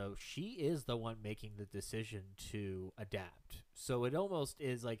that, though, she is the one making the decision to adapt. So it almost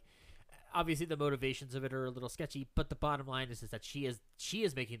is like, obviously, the motivations of it are a little sketchy. But the bottom line is that she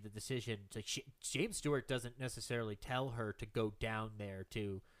is making the decision. James Stewart doesn't necessarily tell her to go down there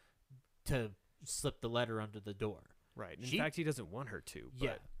to slip the letter under the door. Right. In fact, he doesn't want her to. But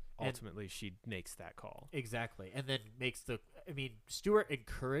yeah. Ultimately, she makes that call. Exactly. And then Stewart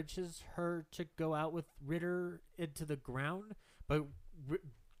encourages her to go out with Ritter into the ground, but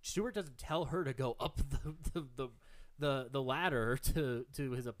Stewart doesn't tell her to go up the ladder to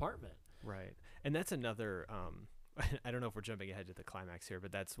his apartment. Right. And that's another, I don't know if we're jumping ahead to the climax here,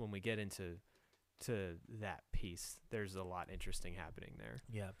 but that's when we get into that piece, there's a lot interesting happening there.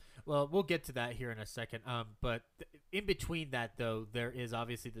 Yeah. Well, we'll get to that here in a second. But in between that, though, there is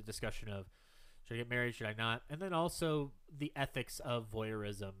obviously the discussion of, should I get married, should I not? And then also the ethics of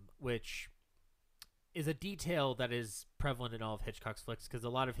voyeurism, which is a detail that is prevalent in all of Hitchcock's flicks because a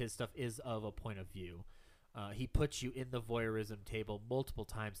lot of his stuff is of a point of view. He puts you in the voyeurism table multiple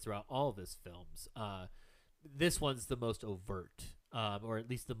times throughout all of his films. This one's the most overt. Or at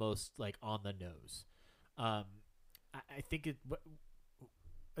least the most like on the nose. I think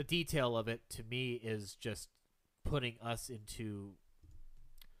a detail of it to me is just putting us into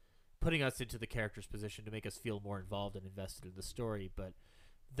the character's position to make us feel more involved and invested in the story. But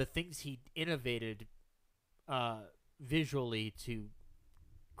the things he innovated visually to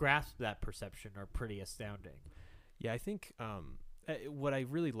grasp that perception are pretty astounding. Yeah, I think what I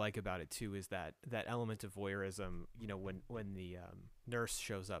really like about it too is that element of voyeurism. You know, when the nurse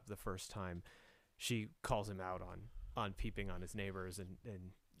shows up the first time, she calls him out on peeping on his neighbors and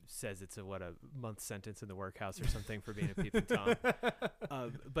says it's a month sentence in the workhouse or something for being a peeping Tom.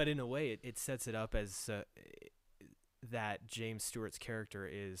 But in a way, it sets it up as that James Stewart's character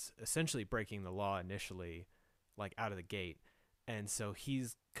is essentially breaking the law initially, like out of the gate, and so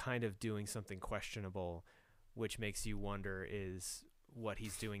he's kind of doing something questionable, which makes you wonder, is what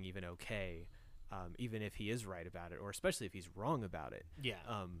he's doing even okay, even if he is right about it, or especially if he's wrong about it. Yeah.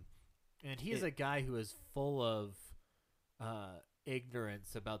 And he is a guy who is full of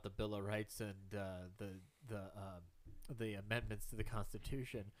ignorance about the Bill of Rights and the amendments to the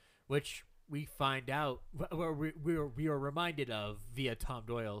Constitution, which we find out, where we are reminded of via Tom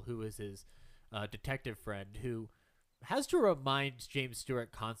Doyle, who is his detective friend, who has to remind James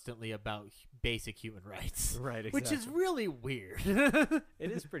Stewart constantly about basic human rights. Right, exactly. Which is really weird.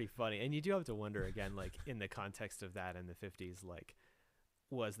 It is pretty funny. And you do have to wonder, again, like, in the context of that in the 50s, like,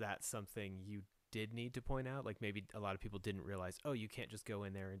 was that something you did need to point out? Like, maybe a lot of people didn't realize, oh, you can't just go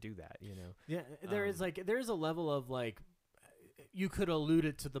in there and do that, you know? Yeah, there is a level of, like, you could allude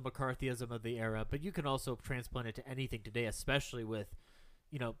it to the McCarthyism of the era, but you can also transplant it to anything today, especially with,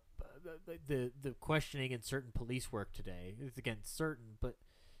 you know, the questioning in certain police work today. It's again certain, but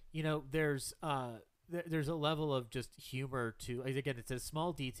you know, there's a level of just humor to, again, it's a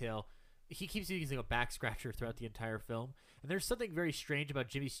small detail. He keeps using a back scratcher throughout the entire film, and there's something very strange about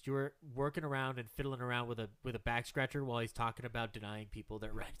Jimmy Stewart working around and fiddling around with a back scratcher while he's talking about denying people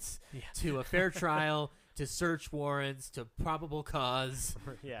their rights to a fair trial, to search warrants, to probable cause.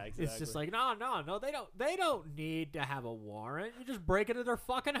 Yeah, exactly. It's just like no, they don't need to have a warrant. You just break into their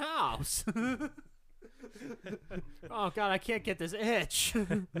fucking house. Oh God, I can't get this itch,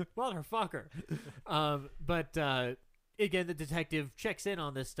 motherfucker. But again, the detective checks in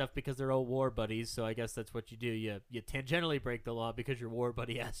on this stuff because they're old war buddies. So I guess that's what you do. You tangentially break the law because your war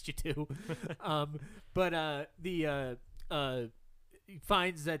buddy asked you to. But he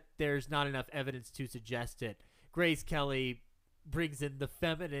finds that there's not enough evidence to suggest it. Grace Kelly brings in the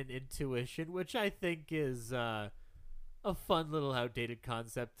feminine intuition, which I think is a fun little outdated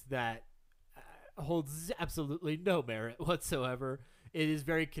concept that holds absolutely no merit whatsoever. It is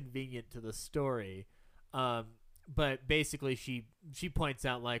very convenient to the story. But basically she points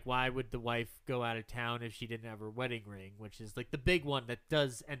out, like, why would the wife go out of town if she didn't have her wedding ring, which is like the big one that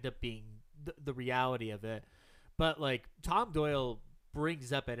does end up being the reality of it. But like Tom Doyle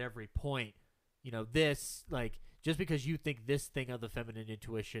brings up at every point, you know, this, like, just because you think this thing of the feminine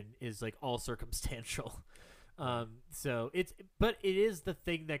intuition is like all circumstantial. But it is the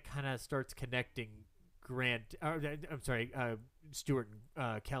thing that kind of starts connecting Stewart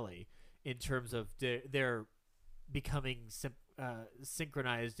and Kelly in terms of their becoming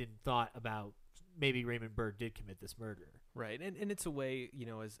synchronized in thought about maybe Raymond Burr did commit this murder. Right. And it's a way, you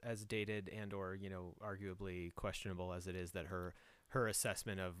know, as dated and or, you know, arguably questionable as it is, that her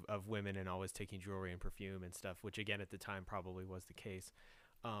assessment of women and always taking jewelry and perfume and stuff, which again at the time probably was the case.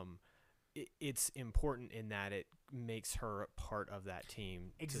 It's important in that it makes her part of that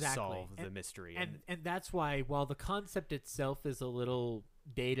team to solve the mystery. And that's why, while the concept itself is a little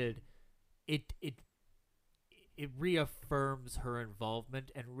dated, it reaffirms her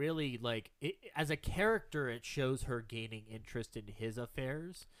involvement, and really, like, as a character, it shows her gaining interest in his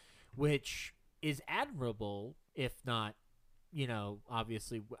affairs, which is admirable, if not, you know,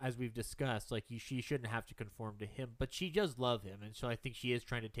 obviously, as we've discussed, like, she shouldn't have to conform to him, but she does love him, and so I think she is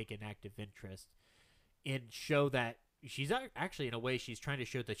trying to take an active interest and show that she's actually, in a way, she's trying to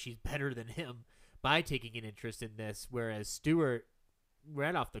show that she's better than him by taking an interest in this, whereas Stewart,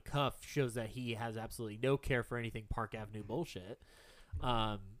 right off the cuff, shows that he has absolutely no care for anything Park Avenue bullshit.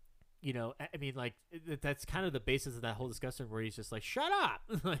 You know, I mean, like, that's kind of the basis of that whole discussion, where he's just like, shut up.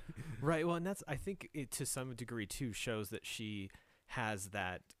 Right. Well, and that's, I think it to some degree too shows that she has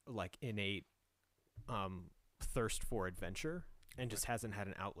that, like, innate thirst for adventure and just hasn't had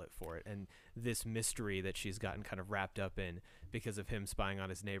an outlet for it. And this mystery that she's gotten kind of wrapped up in because of him spying on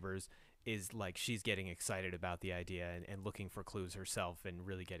his neighbors is like, she's getting excited about the idea and looking for clues herself and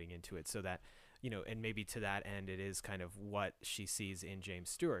really getting into it. So that, you know, and maybe to that end, it is kind of what she sees in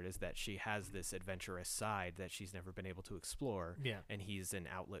James Stewart, is that she has this adventurous side that she's never been able to explore. Yeah. And he's an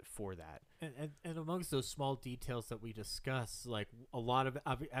outlet for that. And amongst those small details that we discuss, like, a lot of,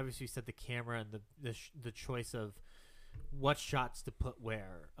 obviously you said the camera and the choice of what shots to put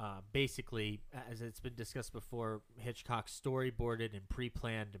where. Basically, as it's been discussed before, Hitchcock storyboarded and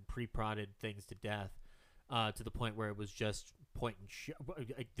pre-planned and pre-prodded things to death, to the point where it was just point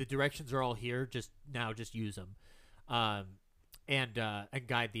and the directions are all here. Just use them, and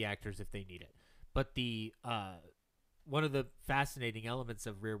guide the actors if they need it. But the one of the fascinating elements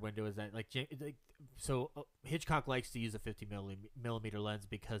of Rear Window is that, Hitchcock likes to use a 50 millimeter lens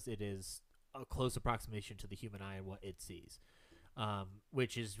because it is a close approximation to the human eye and what it sees,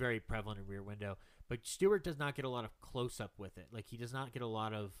 which is very prevalent in Rear Window. But Stewart does not get a lot of close up with it. Like, he does not get a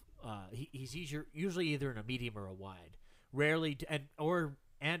lot of. He's usually either in a medium or a wide. Rarely,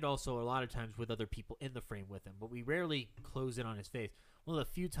 and also a lot of times with other people in the frame with him. But we rarely close in on his face. One of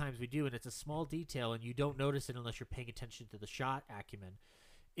the few times we do, and it's a small detail, and you don't notice it unless you're paying attention to the shot acumen,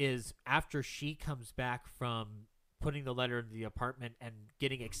 is after she comes back from putting the letter into the apartment and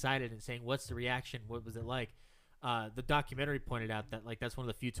getting excited and saying, "What's the reaction? What was it like?" The documentary pointed out that, like, that's one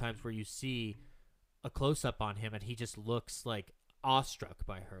of the few times where you see a close up on him and he just looks like awestruck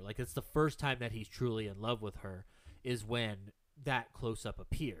by her. Like, it's the first time that he's truly in love with her, is when that close up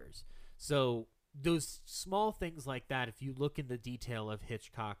appears. So those small things like that, if you look in the detail of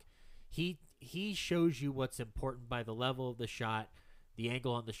Hitchcock, he shows you what's important by the level of the shot, the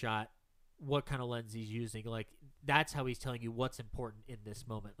angle on the shot, what kind of lens he's using. Like, that's how he's telling you what's important in this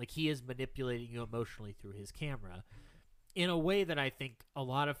moment. Like, he is manipulating you emotionally through his camera. in a way that I think a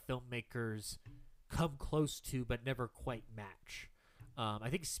lot of filmmakers come close to but never quite match. I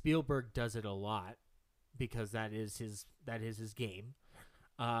think Spielberg does it a lot because that is his game.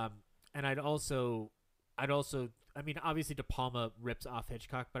 And I'd also, I mean, obviously De Palma rips off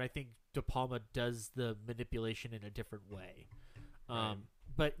Hitchcock, but I think De Palma does the manipulation in a different way. Right.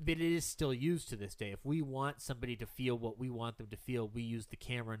 But it is still used to this day. If we want somebody to feel what we want them to feel, we use the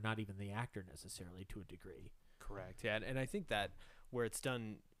camera, not even the actor necessarily, to a degree. Correct. Yeah, and I think that where it's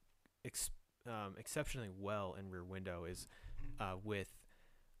done exceptionally well in Rear Window is with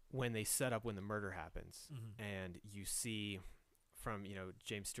when they set up when the murder happens, and you see from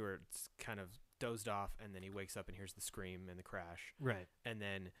James Stewart's kind of dozed off, and then he wakes up and hears the scream and the crash, Right. and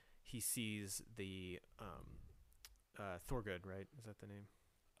then he sees the Thorgood, right? Is that the name?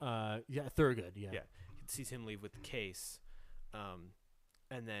 Yeah, Thurgood, yeah. Yeah. He sees him leave with the case,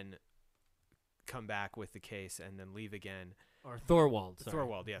 and then come back with the case, and then leave again. Or Thorwald. Sorry.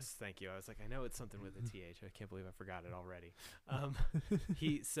 Thorwald, yes, thank you. I was like, I know it's something with a TH. I can't believe I forgot it already.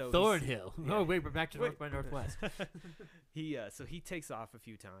 Thornhill. Yeah. Oh, wait, we're back to North by Northwest. So he takes off a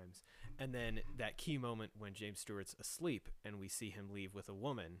few times, and then that key moment when James Stewart's asleep, and we see him leave with a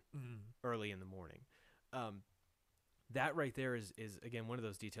woman early in the morning. That right there is again one of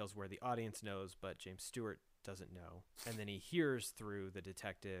those details where the audience knows, but James Stewart doesn't know, and then he hears through the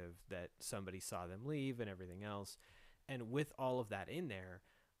detective that somebody saw them leave and everything else. And with all of that in there,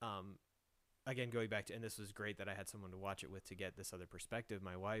 again, going back to, and this was great that I had someone to watch it with to get this other perspective.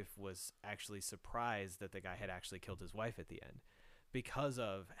 My wife was actually surprised that the guy had actually killed his wife at the end. Because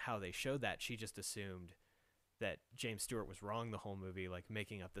of how they showed that, she just assumed that James Stewart was wrong the whole movie, like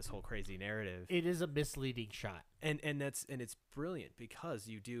making up this whole crazy narrative. It is a misleading shot. And it's brilliant because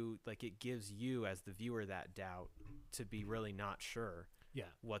you do, like, it gives you as the viewer that doubt to be really not sure. Yeah,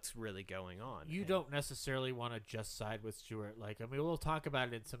 what's really going on. You don't necessarily want to just side with Stewart. Like, I mean, we'll talk about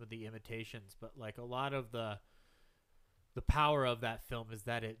it in some of the imitations, but like a lot of the power of that film is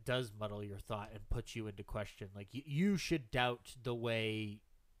that it does muddle your thought and put you into question. Like, you should doubt the way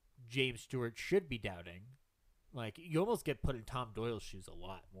James Stewart should be doubting. Like, you almost get put in Tom Doyle's shoes a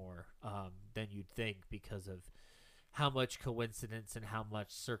lot more than you'd think because of how much coincidence and how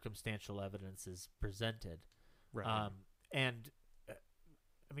much circumstantial evidence is presented. Right.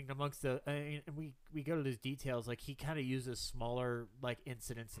 I mean, amongst we go to those details, like he kind of uses smaller like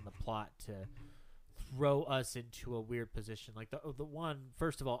incidents in the plot to throw us into a weird position. Like the one,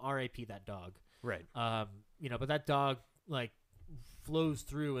 first of all, R.I.P. that dog. Right. But that dog like flows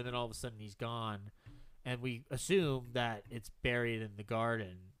through and then all of a sudden he's gone, and we assume that it's buried in the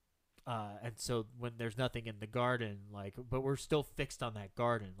garden. And so when there's nothing in the garden, like, but we're still fixed on that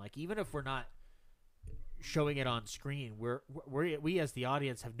garden. Like, even if we're not showing it on screen, we as the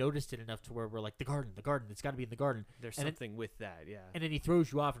audience have noticed it enough to where we're like, the garden, it's got to be in the garden. There's something with that, yeah. And then he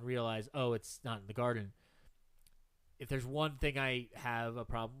throws you off and realize, oh, it's not in the garden. If there's one thing I have a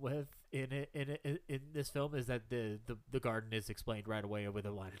problem with in this film is that the garden is explained right away with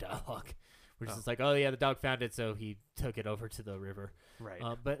a line of dialogue, which is like, oh yeah, the dog found it, so he took it over to the river. Right.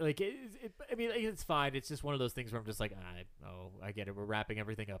 But like, I mean, it's fine. It's just one of those things where I'm just like, I get it. We're wrapping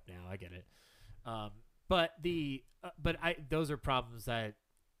everything up now. I get it. But those are problems that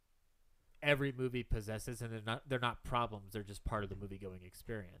every movie possesses, and they're not problems. They're just part of the movie going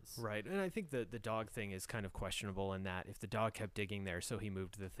experience. Right. And I think the dog thing is kind of questionable in that if the dog kept digging there, so he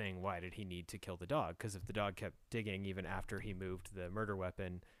moved the thing, why did he need to kill the dog? Because if the dog kept digging even after he moved the murder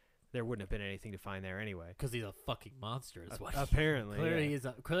weapon, there wouldn't have been anything to find there anyway. Because he's a fucking monster, is what. Apparently,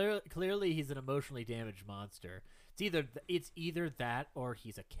 clearly he's an emotionally damaged monster. It's either that or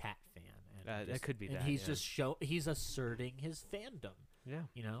he's a cat fan. That could be and that. He's just he's asserting his fandom. Yeah.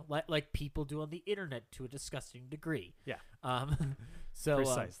 Like people do on the internet to a disgusting degree. Yeah. So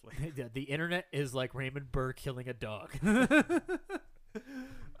precisely. The internet is like Raymond Burr killing a dog.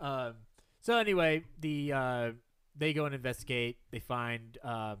 So anyway, they go and investigate. They find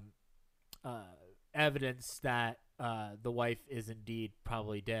evidence that the wife is indeed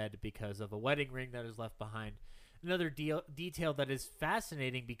probably dead because of a wedding ring that is left behind. Another detail that is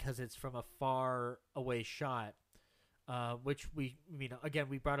fascinating because it's from a far away shot, which we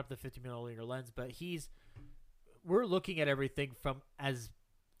brought up the 50mm lens, but we're looking at everything from as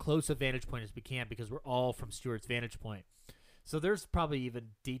close a vantage point as we can because we're all from Stewart's vantage point. So there's probably even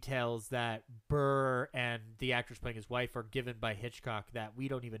details that Burr and the actress playing his wife are given by Hitchcock that we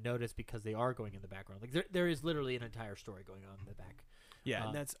don't even notice because they are going in the background. Like there is literally an entire story going on in the back. Yeah,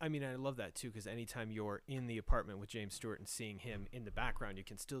 and I love that too, because anytime you're in the apartment with James Stewart and seeing him in the background, you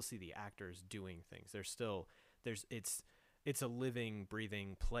can still see the actors doing things. it's a living,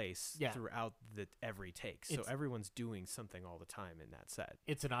 breathing place Yeah. throughout every take. So It's- everyone's doing something all the time in that set.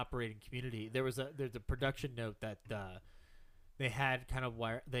 It's an operating community. There's a production note that they had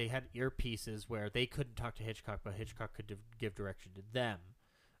they had earpieces where they couldn't talk to Hitchcock, but Hitchcock could give direction to them,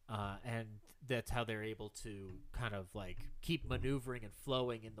 and that's how they're able to kind of like keep maneuvering and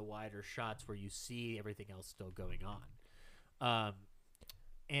flowing in the wider shots where you see everything else still going on.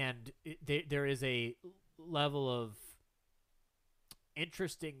 And there is a level of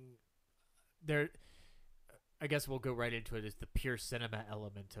interesting there. I guess we'll go right into it, is the pure cinema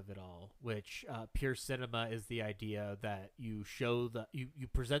element of it all, which pure cinema is the idea that you show you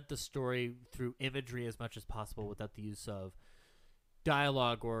present the story through imagery as much as possible without the use of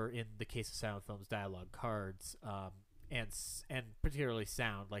dialogue, or in the case of silent films, dialogue cards, and particularly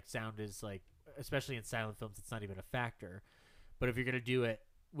sound. Like sound is like, especially in silent films, it's not even a factor. But if you're going to do it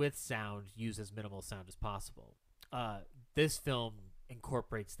with sound, use as minimal sound as possible. This film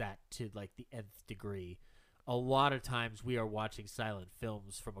incorporates that to like the nth degree. A lot of times we are watching silent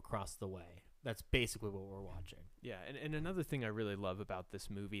films from across the way. That's basically what we're watching. Yeah, and another thing I really love about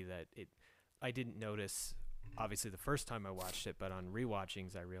this movie that I didn't notice, obviously, the first time I watched it, but on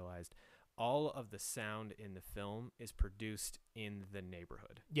rewatchings I realized all of the sound in the film is produced in the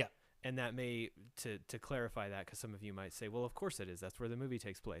neighborhood. Yeah. And that may, to clarify that, because some of you might say, well, of course it is. That's where the movie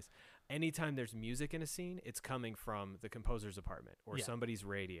takes place. Anytime there's music in a scene, it's coming from the composer's apartment or somebody's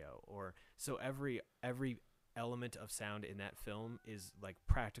radio. So every element of sound in that film is like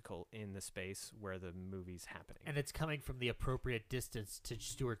practical in the space where the movie's happening. And it's coming from the appropriate distance to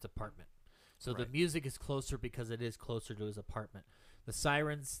Stewart's apartment. So the Right. music is closer because it is closer to his apartment. The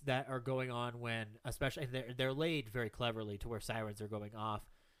sirens that are going on especially, and they're laid very cleverly to where sirens are going off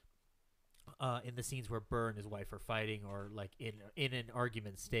in the scenes where Burr and his wife are fighting, or like in an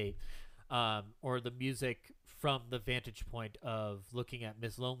argument state, or the music from the vantage point of looking at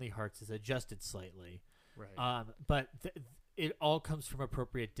Miss Lonely Hearts is adjusted slightly. Right. But it all comes from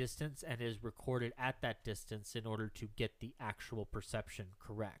appropriate distance and is recorded at that distance in order to get the actual perception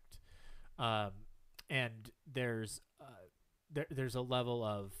correct. And there's a level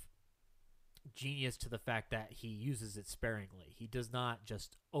of genius to the fact that he uses it sparingly. He does not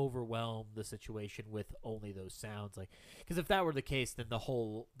just overwhelm the situation with only those sounds, like, because if that were the case, then the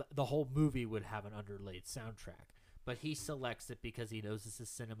whole movie would have an underlaid soundtrack. But he selects it because he knows this is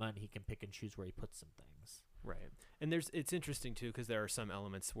cinema and he can pick and choose where he puts some things. Right. And it's interesting too, because there are some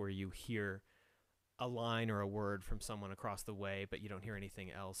elements where you hear a line or a word from someone across the way, but you don't hear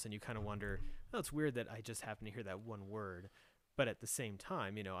anything else, and you kind of wonder, oh, it's weird that I just happen to hear that one word. But at the same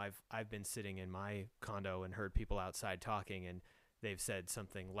time, I've been sitting in my condo and heard people outside talking, and they've said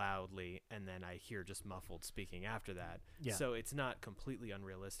something loudly, and then I hear just muffled speaking after that. Yeah. So it's not completely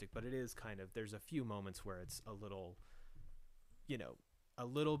unrealistic, but it is kind of, there's a few moments where it's a little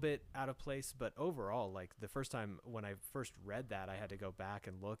bit out of place. But overall, like the first time when I first read that, I had to go back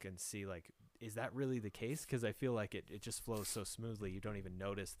and look and see, like, is that really the case? Because I feel like it just flows so smoothly. You don't even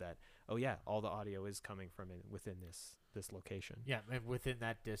notice that, oh yeah, all the audio is coming from within this location. Yeah, and within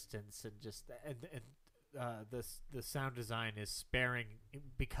that distance, and just the sound design is sparing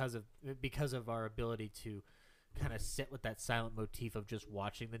because of our ability to kind of sit with that silent motif of just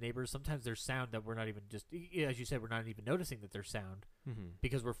watching the neighbors. Sometimes there's sound that we're not even, just as you said, we're not even noticing that there's sound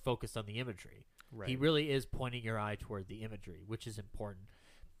because we're focused on the imagery. Right. He really is pointing your eye toward the imagery, which is important.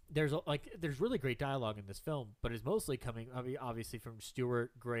 There's really great dialogue in this film, but it's mostly coming obviously from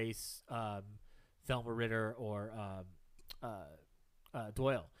Stewart, Grace, Thelma Ritter, or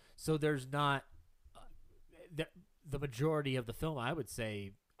Doyle. So there's not the majority of the film, I would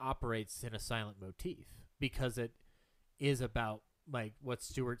say, operates in a silent motif because it is about like what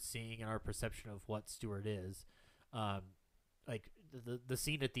Stewart's seeing and our perception of what Stewart is. Like the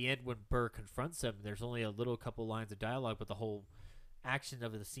scene at the end when Burr confronts him, there's only a little couple lines of dialogue, but the whole action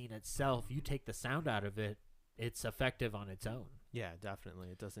of the scene itself, you take the sound out of it, it's effective on its own. Yeah, definitely.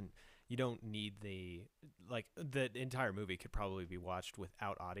 You don't need the entire movie could probably be watched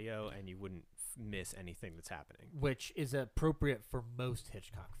without audio and you wouldn't miss anything that's happening. Which is appropriate for most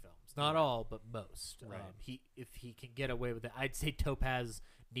Hitchcock films. Not all, but most. Right. If he can get away with it, I'd say Topaz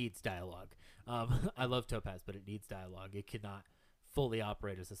needs dialogue. I love Topaz, but it needs dialogue. It cannot fully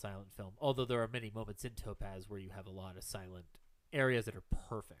operate as a silent film, although there are many moments in Topaz where you have a lot of silent areas that are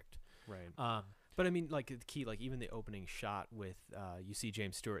perfect. Right. But I mean, like the key, like even the opening shot with you see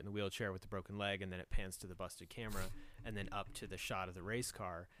James Stewart in the wheelchair with the broken leg, and then it pans to the busted camera, and then up to the shot of the race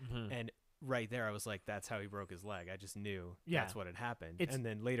car, and right there I was like, that's how he broke his leg. I just knew that's what had happened. And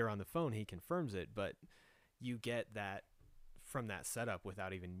then later on the phone he confirms it, but you get that from that setup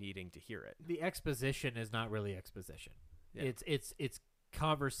without even needing to hear it. The exposition is not really exposition. Yeah. It's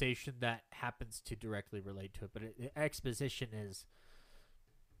conversation that happens to directly relate to it, but exposition is.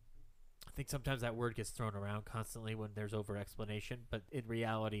 I think sometimes that word gets thrown around constantly when there's over explanation, but in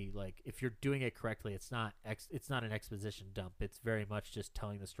reality, like if you're doing it correctly, it's not an exposition dump. It's very much just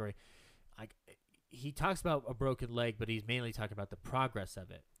telling the story. Like he talks about a broken leg, but he's mainly talking about the progress of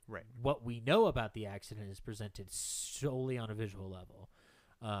it. Right. What we know about the accident is presented solely on a visual level,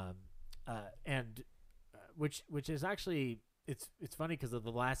 and which is actually it's funny because of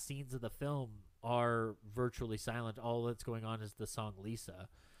the last scenes of the film are virtually silent. All that's going on is the song Lisa.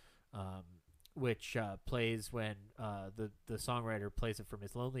 Which plays when the songwriter plays it from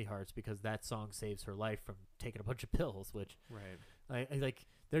Miss Lonely Hearts because that song saves her life from taking a bunch of pills. Which, Right. like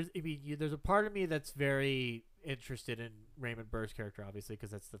there's a part of me that's very interested in Raymond Burr's character, obviously,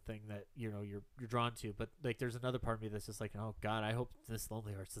 because that's the thing that you're drawn to. But like, there's another part of me that's just like, oh God, I hope Miss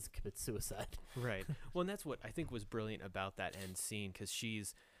Lonely Hearts doesn't commit suicide. Right. Well, and that's what I think was brilliant about that end scene because she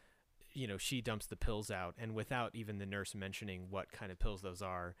dumps the pills out, and without even the nurse mentioning what kind of pills those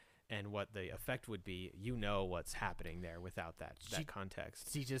are and what the effect would be, what's happening there without that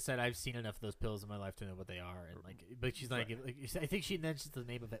context. She just said, "I've seen enough of those pills in my life to know what they are," and but she's like, I think she mentions the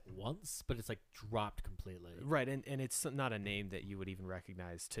name of it once, but it's like dropped completely. Right, and it's not a name that you would even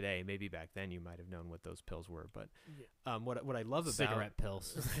recognize today. Maybe back then you might have known what those pills were, but what I love about cigarette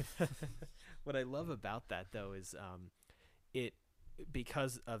pills. What I love about that though is it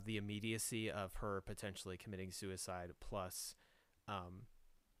because of the immediacy of her potentially committing suicide plus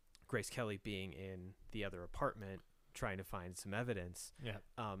Grace Kelly being in the other apartment trying to find some evidence. Yeah.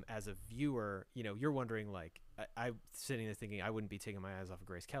 As a viewer, you're wondering, like, I'm sitting there thinking I wouldn't be taking my eyes off of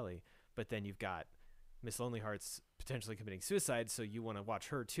Grace Kelly, but then you've got Miss Lonely Hearts potentially committing suicide, so you want to watch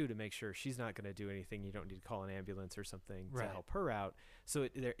her too to make sure she's not going to do anything. You don't need to call an ambulance or something to help her out. So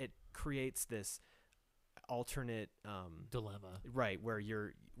it creates this alternate dilemma, right, where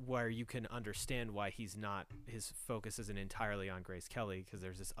you can understand why his focus isn't entirely on Grace Kelly because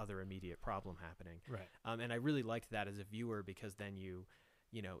there's this other immediate problem happening, right? And I really liked that as a viewer because then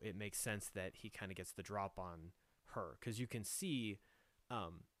it makes sense that he kind of gets the drop on her because you can see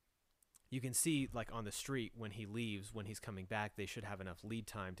like on the street when he leaves, when he's coming back, they should have enough lead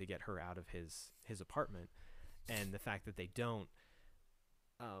time to get her out of his apartment, and the fact that they don't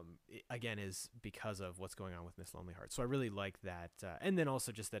again is because of what's going on with Miss Lonely Hearts. So I really like that, and then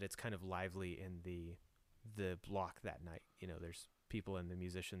also just that it's kind of lively in the block that night. There's people in the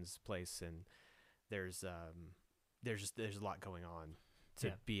musician's place, and there's a lot going on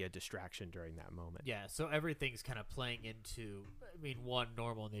to be a distraction during that moment. Yeah, so everything's kind of playing into, one,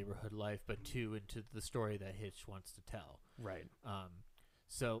 normal neighborhood life, but two, into the story that Hitch wants to tell. Right.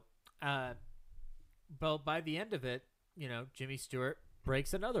 But by the end of it, Jimmy Stewart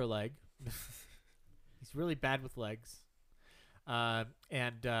breaks another leg. He's really bad with legs. And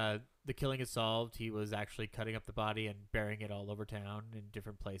the killing is solved. He was actually cutting up the body and burying it all over town in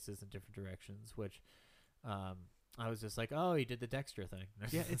different places and different directions, which I was just like, oh, he did the Dexter thing.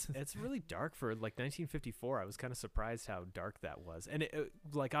 Yeah, it's really dark for like 1954. I was kind of surprised how dark that was. And it,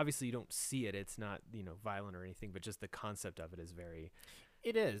 like, obviously you don't see it. It's not, violent or anything, but just the concept of it is very...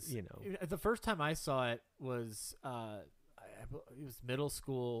 It is. The first time I saw it was... it was middle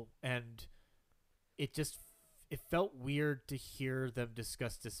school, and it felt weird to hear them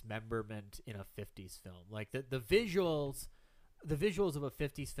discuss dismemberment in a 50s film. Like the visuals of a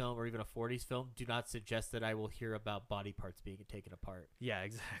 50s film or even a 40s film do not suggest that I will hear about body parts being taken apart. Yeah,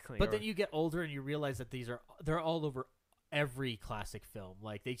 exactly. But then you get older and you realize that they're all over every classic film.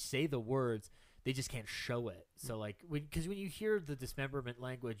 Like, they say the words, they just can't show it. So like, because when you hear the dismemberment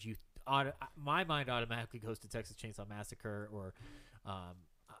language, my mind automatically goes to Texas Chainsaw Massacre or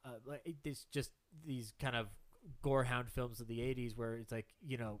like it's just these kind of gorehound films of the 80s where it's like,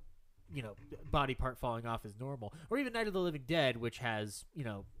 body part falling off is normal, or even Night of the Living Dead, which has,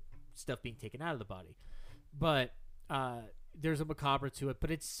 stuff being taken out of the body. But there's a macabre to it,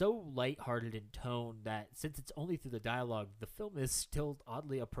 but it's so lighthearted in tone that since it's only through the dialogue, the film is still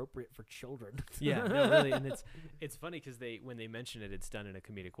oddly appropriate for children. Yeah, no, really. And it's funny because when they mention it, it's done in a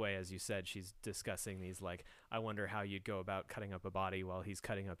comedic way. As you said, she's discussing these, like, I wonder how you'd go about cutting up a body while he's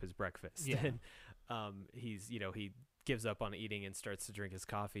cutting up his breakfast. Yeah. And he gives up on eating and starts to drink his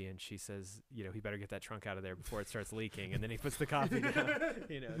coffee, and she says, he better get that trunk out of there before it starts leaking, and then he puts the coffee down.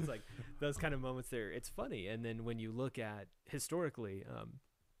 It's like those kind of moments there. It's funny. And then when you look at historically,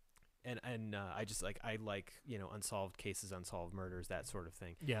 I just like, unsolved cases, unsolved murders, that sort of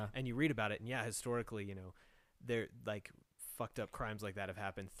thing. Yeah. And you read about it, and historically, they're like fucked up crimes like that have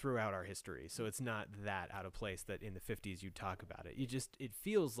happened throughout our history. So it's not that out of place that in the 50s you'd talk about it. It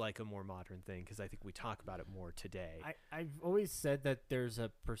feels like a more modern thing because I think we talk about it more today. I've always said that there's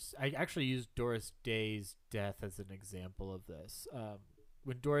I actually used Doris Day's death as an example of this.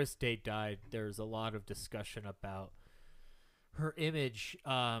 When Doris Day died, there's a lot of discussion about her image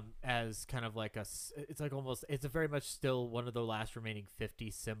as kind of like it's a very much still one of the last remaining 50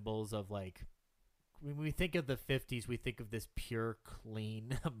 symbols of like, when we think of the 50s, we think of this pure,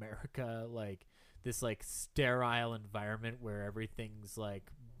 clean America, like this like sterile environment where everything's like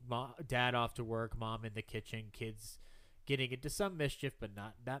dad off to work, mom in the kitchen, kids getting into some mischief, but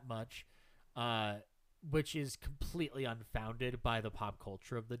not that much, which is completely unfounded by the pop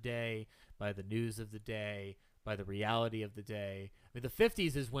culture of the day, by the news of the day, by the reality of the day. I mean, the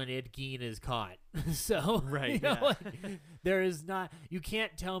 50s is when Ed Gein is caught. So, right, you know, like, there is not, you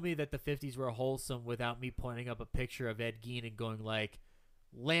can't tell me that the 50s were wholesome without me pointing up a picture of Ed Gein and going like,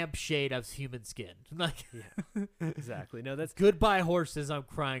 lampshade of human skin. Like, yeah, exactly. No, that's goodbye horses, I'm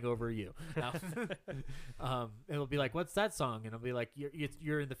crying over you. It'll be like, what's that song? And I'll be like,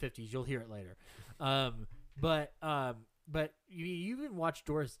 you're in the 50s, you'll hear it later. But you even watch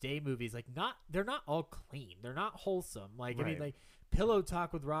Doris Day movies, like they're not all clean. They're not wholesome. Like, right. I mean, like Pillow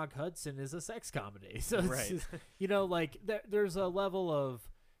Talk with Rock Hudson is a sex comedy. So, it's right. just, you know, like there's a level of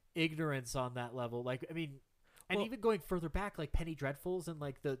ignorance on that level. Like, I mean, and even going further back, like Penny Dreadfuls and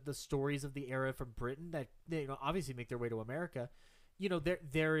like the stories of the era from Britain that they, you know, obviously make their way to America. You know,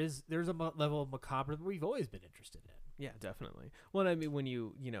 there's a level of macabre that we've always been interested in. Yeah, definitely. Well, I mean, when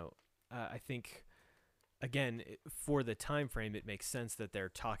you know, I think, again, for the time frame, it makes sense that they're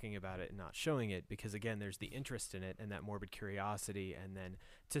talking about it and not showing it because, again, there's the interest in it and that morbid curiosity, and then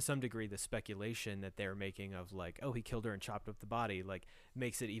to some degree the speculation that they're making of like, oh, he killed her and chopped up the body, like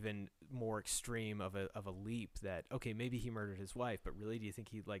makes it even more extreme of a leap that, okay, maybe he murdered his wife, but really, do you think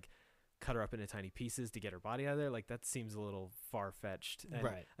he like cut her up into tiny pieces to get her body out of there? Like, that seems a little far-fetched. And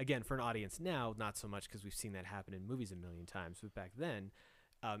right. Again, for an audience now, not so much because we've seen that happen in movies a million times, but back then,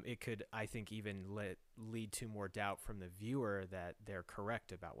 it could, I think, even lead to more doubt from the viewer that they're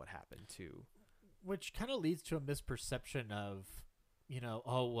correct about what happened too. Which kind of leads to a misperception of, you know,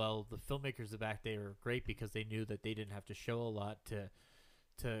 oh, well, the filmmakers of back day were great because they knew that they didn't have to show a lot to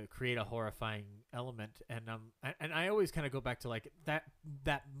create a horrifying element. And I always kind of go back to like that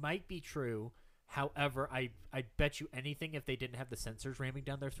might be true. However, I bet you anything, if they didn't have the censors ramming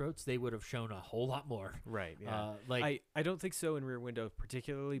down their throats, they would have shown a whole lot more. Right. Yeah. Like, I don't think so in Rear Window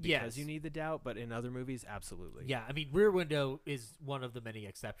particularly because you need the doubt, but in other movies, absolutely. Yeah. I mean, Rear Window is one of the many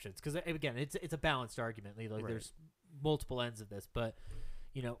exceptions because, again, it's a balanced argument. Like, right. There's multiple ends of this, but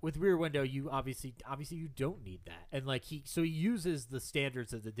you know, with Rear Window, you obviously you don't need that, and like he uses the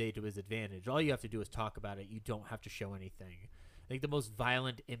standards of the day to his advantage. All you have to do is talk about it. You don't have to show anything. I think the most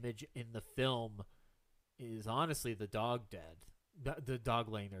violent image in the film is honestly the dog dead. The dog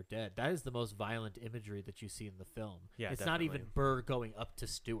laying there dead. That is the most violent imagery that you see in the film. Yeah, it's definitely. not even Burr going up to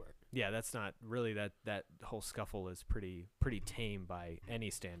Stewart. Yeah, that's not really that whole scuffle is pretty tame by any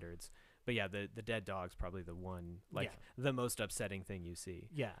standards. But yeah, the dead dog's probably the one, like, the most upsetting thing you see.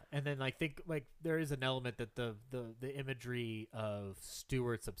 Yeah, and then think there is an element that the imagery of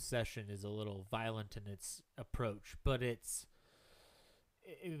Stewart's obsession is a little violent in its approach, but it's,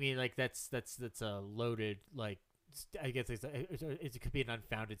 I mean, like that's a loaded, like, I guess it could be an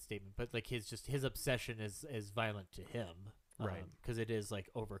unfounded statement, but like his obsession is violent to him, right? Because it is like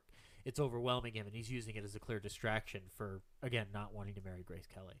it's overwhelming him, and he's using it as a clear distraction for, again, not wanting to marry Grace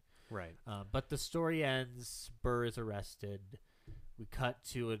Kelly. Right. But the story ends. Burr is arrested. We cut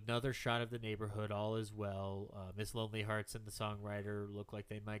to another shot of the neighborhood. All is well. Miss Lonely Hearts and the songwriter look like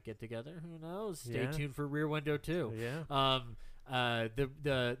they might get together. Who knows? Stay tuned for Rear Window 2. Yeah.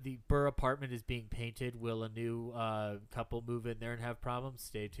 The Burr apartment is being painted. Will a new couple move in there and have problems?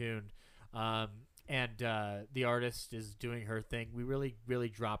 Stay tuned. And the artist is doing her thing. We really, really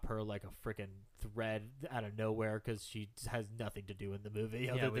drop her like a freaking thread out of nowhere because she has nothing to do in the movie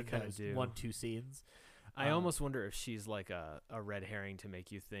other than those 1-2 scenes. I almost wonder if she's like a red herring to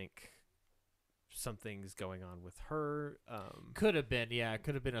make you think something's going on with her. Could have been, yeah.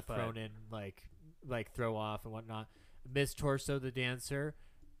 Could have been a thrown in like throw off and whatnot. Miss Torso, the dancer,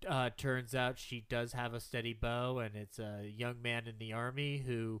 turns out she does have a steady bow, and it's a young man in the army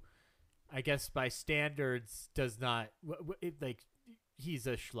who, I guess by standards, does not he's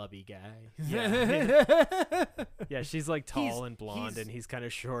a schlubby guy. Yeah. Yeah, she's like tall and blonde, and he's kind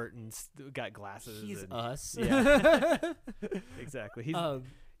of short and got glasses. He's and, us. Yeah. Exactly.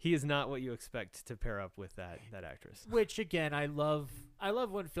 he is not what you expect to pair up with that actress. Which again, I love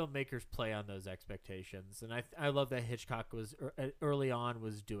when filmmakers play on those expectations, and I love that Hitchcock was early on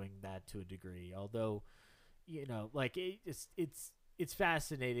was doing that to a degree. Although, like it's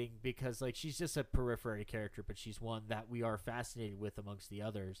fascinating because like she's just a periphery character, but she's one that we are fascinated with amongst the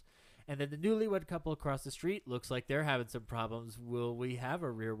others. And then the newlywed couple across the street looks like they're having some problems. Will we have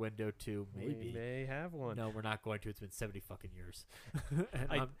a Rear Window 2? Maybe. We may have one. No, we're not going to. It's been 70 fucking years.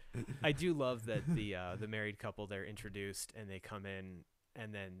 I do love that the married couple, they're introduced and they come in,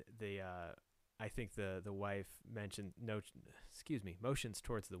 and then I think the wife motions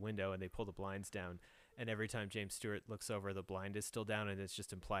towards the window, and they pull the blinds down. And every time James Stewart looks over, the blind is still down, and it's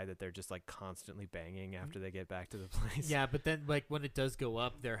just implied that they're just like constantly banging after they get back to the place. Yeah, but then like when it does go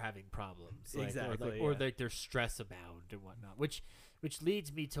up, they're having problems. Like, exactly. Or they're stress abound and whatnot. Which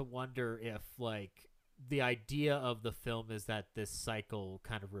leads me to wonder if like the idea of the film is that this cycle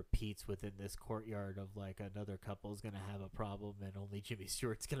kind of repeats within this courtyard of like another couple is going to have a problem and only Jimmy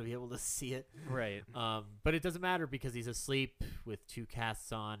Stewart's going to be able to see it. Right. But it doesn't matter because he's asleep with two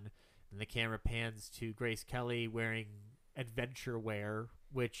casts on. And the camera pans to Grace Kelly wearing adventure wear,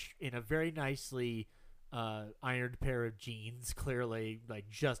 which in a very nicely ironed pair of jeans, clearly like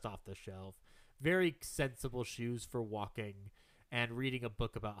just off the shelf. Very sensible shoes for walking and reading a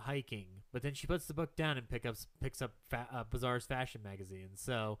book about hiking. But then she puts the book down and picks up Bazaar's fashion magazine.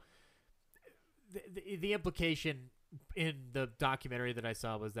 So the implication in the documentary that I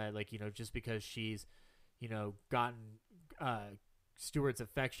saw was that like, just because she's, gotten Stewart's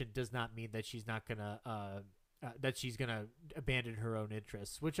affection does not mean that she's not gonna abandon her own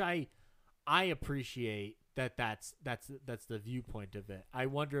interests, which I appreciate that's the viewpoint of it. I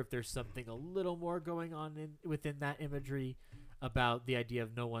wonder if there's something a little more going on within that imagery about the idea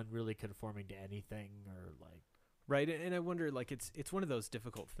of no one really conforming to anything or like. Right, and I wonder, like, it's one of those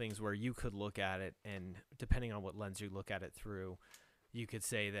difficult things where you could look at it, and depending on what lens you look at it through, you could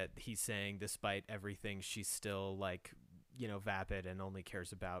say that he's saying despite everything, she's still like, vapid and only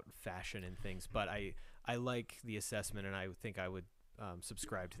cares about fashion and things. But I like the assessment, and I think I would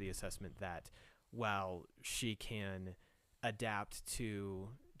subscribe to the assessment that while she can adapt to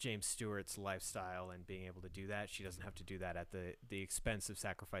James Stewart's lifestyle and being able to do that, she doesn't have to do that at the expense of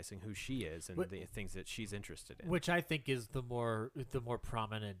sacrificing who she is and the things that she's interested in. Which I think is the more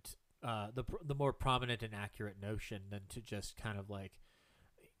prominent, the more prominent and accurate notion than to just kind of like.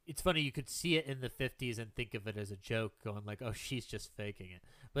 It's funny, you could see it in the 50s and think of it as a joke, going like, "Oh, she's just faking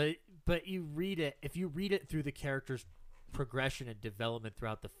it." But you read it, if you read it through the character's progression and development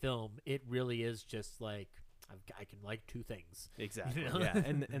throughout the film, it really is just like I can like two things. Exactly. Yeah,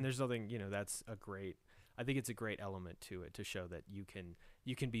 and there's nothing, that's a great. I think it's a great element to it to show that you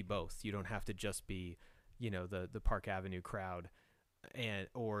can be both. You don't have to just be, the Park Avenue crowd,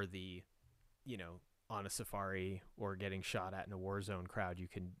 or the, on a safari or getting shot at in a war zone crowd.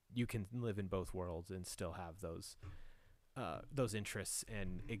 You can live in both worlds and still have those interests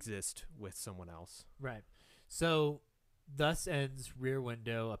and exist with someone else. Right. So thus ends Rear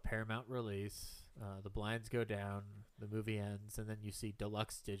Window, a Paramount release. The blinds go down, the movie ends, and then you see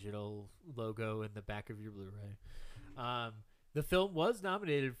Deluxe Digital logo in the back of your Blu-ray. The film was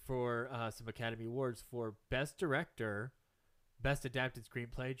nominated for some Academy Awards for Best Director, Best Adapted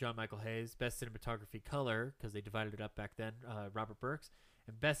Screenplay, John Michael Hayes, Best Cinematography Color, because they divided it up back then, Robert Burks,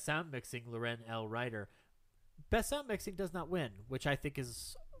 and Best Sound Mixing, Loren L. Ryder. Best Sound Mixing does not win, which I think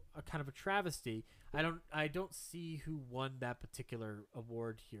is a kind of a travesty. I don't see who won that particular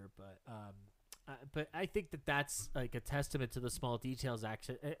award here, but I think that's like a testament to the small details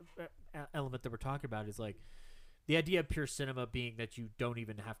element that we're talking about. Is like the idea of pure cinema being that you don't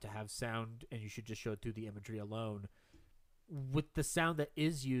even have to have sound and you should just show it through the imagery alone. With the sound that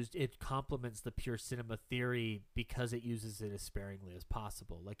is used, it complements the pure cinema theory because it uses it as sparingly as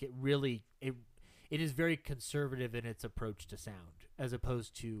possible. Like it is very conservative in its approach to sound, as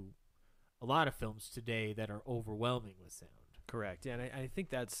opposed to a lot of films today that are overwhelming with sound. Correct. Yeah, and I think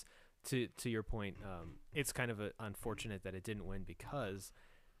that's to your point. It's kind of unfortunate that it didn't win because,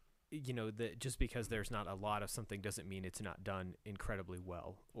 just because there's not a lot of something doesn't mean it's not done incredibly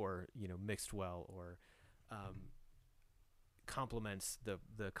well or mixed well or complements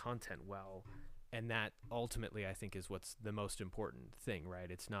the content well, and that ultimately I think is what's the most important thing, right?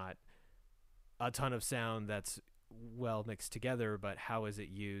 It's not a ton of sound that's well mixed together, but how is it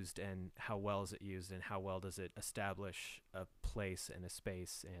used and how well is it used and how well does it establish a place and a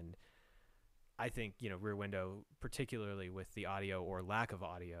space. And I think Rear Window, particularly with the audio or lack of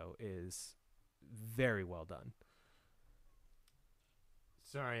audio, is very well done.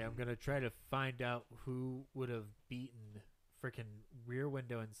 Sorry, I'm gonna try to find out who would have beaten freaking Rear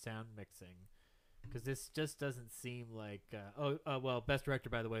Window and sound mixing, because this just doesn't seem like. Well, best director,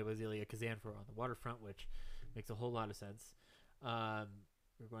 by the way, was Elia Kazan for On the Waterfront, which makes a whole lot of sense.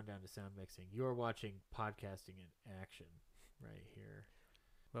 We're going down to sound mixing. You're watching podcasting in action right here.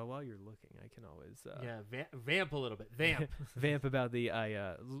 Well, while you're looking, I can always vamp a little bit. Vamp. Vamp about the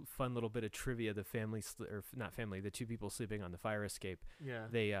fun little bit of trivia. The the two people sleeping on the fire escape. Yeah.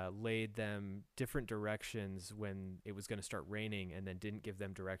 They laid them different directions when it was going to start raining, and then didn't give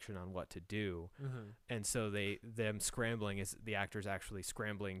them direction on what to do. Mm-hmm. And so them scrambling is the actors actually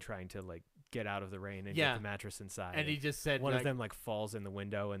scrambling, trying to like get out of the rain and get the mattress inside. And he just said one of them like falls in the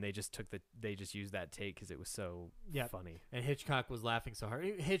window, and they just used that take because it was so funny. And Hitchcock was laughing so hard.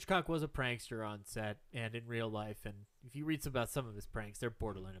 Hitchcock was a prankster on set and in real life, and if you read about some of his pranks, they're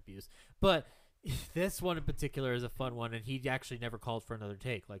borderline abuse. But this one in particular is a fun one, and he actually never called for another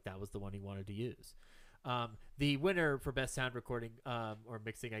take. Like, that was the one he wanted to use. The winner for best sound recording or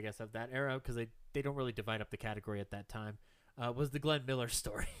mixing, I guess, of that era, because they don't really divide up the category at that time, was the Glenn Miller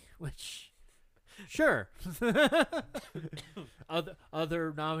Story, which... Sure.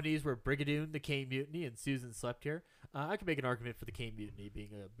 Other nominees were Brigadoon, The Caine Mutiny, and Susan Slept Here. I can make an argument for The Caine Mutiny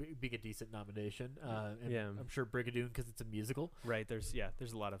being a decent nomination. I'm sure Brigadoon because it's a musical. Right. There's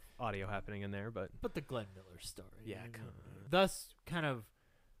a lot of audio happening in there, but the Glenn Miller Story. Yeah. Thus, kind of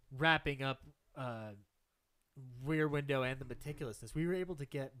wrapping up Rear Window and the meticulousness, we were able to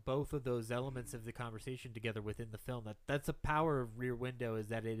get both of those elements of the conversation together within the film. That's the power of Rear Window, is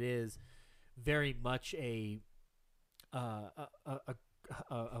that it is very much a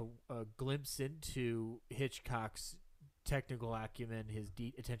glimpse into Hitchcock's technical acumen, his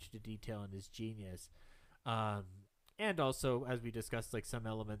attention to detail, and his genius, and also, as we discussed, like some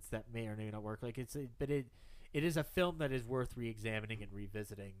elements that may or may not work. Like it is a film that is worth re-examining and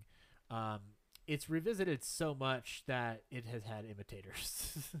revisiting. It's revisited so much that it has had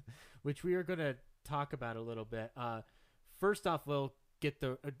imitators, which we are going to talk about a little bit. First off, we'll get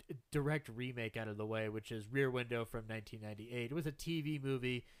the direct remake out of the way, which is Rear Window from 1998. It was a TV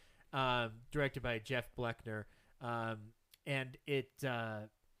movie directed by Jeff Bleckner, and it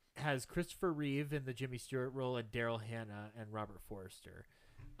has Christopher Reeve in the Jimmy Stewart role, and Daryl Hannah and Robert Forster.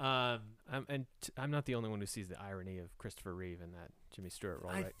 I'm not the only one who sees the irony of Christopher Reeve in that Jimmy Stewart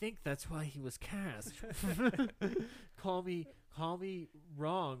role. I right? think that's why he was cast. Call me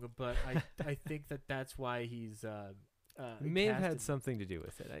wrong, but I think that's why he's. May have had something to do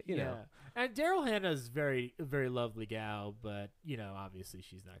with it, you know. And Daryl Hannah's very, very lovely gal, but obviously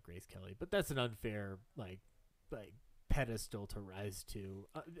she's not Grace Kelly. But that's an unfair like pedestal to rise to.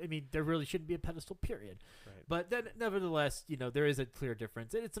 I mean, there really shouldn't be a pedestal, period. Right. But then, nevertheless, there is a clear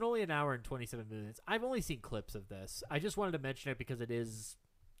difference. It's only an hour and 27 minutes. I've only seen clips of this. I just wanted to mention it because it is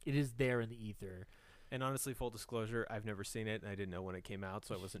there in the ether. And honestly, full disclosure, I've never seen it, and I didn't know when it came out,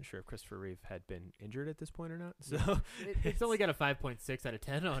 so I wasn't sure if Christopher Reeve had been injured at this point or not. So it's only got a 5.6 out of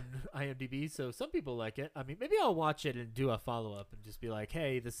 10 on IMDb, so some people like it. I mean, maybe I'll watch it and do a follow-up and just be like,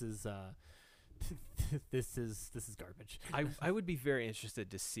 hey, this is this is garbage. I would be very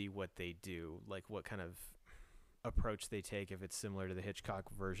interested to see what they do, like what kind of approach they take, if it's similar to the Hitchcock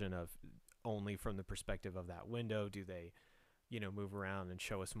version of only from the perspective of that window. Do they move around and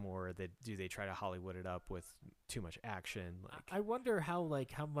show us more? Do they try to Hollywood it up with too much action? I wonder how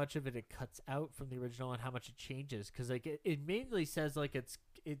much of it cuts out from the original and how much it changes, because it mainly says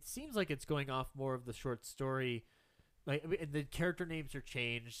it seems like it's going off more of the short story. And the character names are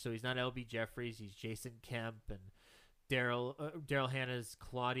changed, so he's not L.B. Jeffries, he's Jason Kemp, and Daryl Hannah's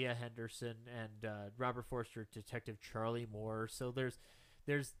Claudia Henderson, and Robert Forster, Detective Charlie Moore. So there's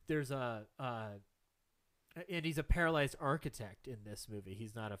a and he's a paralyzed architect in this movie.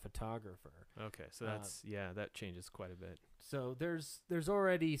 He's not a photographer. Okay, so that changes quite a bit. So there's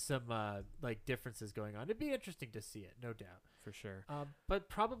already some differences going on. It'd be interesting to see it, no doubt, for sure. But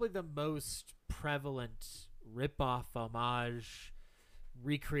probably the most prevalent rip-off, homage,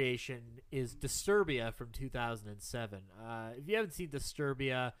 recreation is Disturbia from 2007. If you haven't seen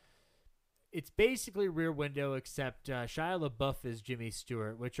Disturbia, it's basically Rear Window, except Shia LaBeouf is Jimmy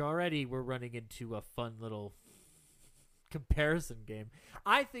Stewart, which already we're running into a fun little comparison game.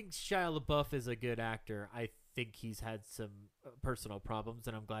 I think Shia LaBeouf is a good actor. I think he's had some personal problems,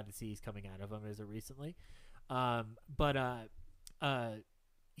 and I'm glad to see he's coming out of them as of recently. But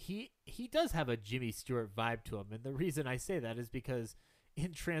he does have a Jimmy Stewart vibe to him, and the reason I say that is because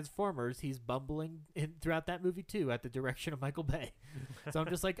in Transformers, he's bumbling throughout that movie too, at the direction of Michael Bay. So I'm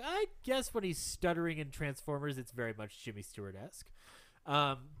just like, I guess when he's stuttering in Transformers, it's very much Jimmy Stewart-esque.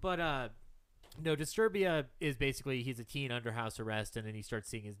 But No, Disturbia is basically he's a teen under house arrest, and then he starts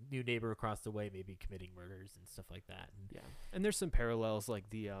seeing his new neighbor across the way maybe committing murders and stuff like that. And Yeah, and there's some parallels, like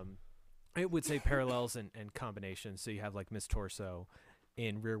I would say parallels and combinations. So you have like Miss Torso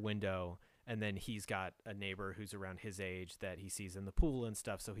in Rear Window, and then he's got a neighbor who's around his age that he sees in the pool and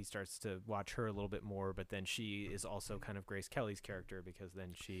stuff, so he starts to watch her a little bit more. But then she is also kind of Grace Kelly's character, because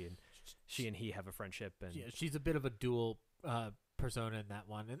then she and he have a friendship, and yeah, she's a bit of a dual persona in that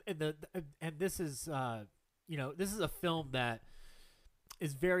one. And this is this is a film that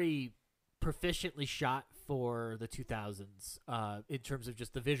is very proficiently shot for the 2000s. In terms of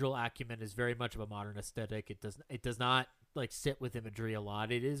just the visual acumen, is very much of a modern aesthetic. It does not like sit with imagery a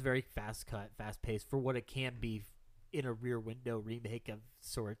lot. It is very fast cut, fast paced for what it can be in a Rear Window remake of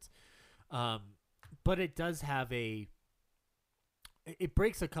sorts. But it does have it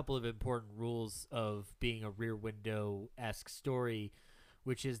breaks a couple of important rules of being a Rear Window-esque story,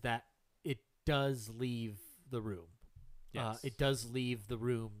 which is that it does leave the room. Yes. It does leave the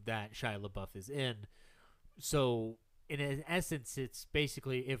room that Shia LaBeouf is in. So, in essence, it's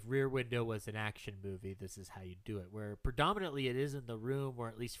basically if Rear Window was an action movie, this is how you do it. Where predominantly it is in the room, or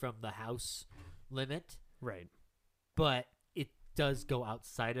at least from the house limit. right. But it does go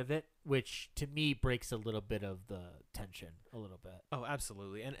outside of it, which to me breaks a little bit of the tension a little bit. Oh,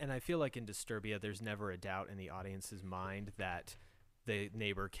 absolutely. And I feel like in Disturbia, there's never a doubt in the audience's mind that the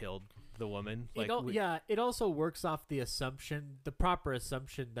neighbor killed the woman. It also works off the proper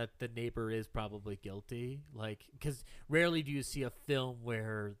assumption that the neighbor is probably guilty. Like, because rarely do you see a film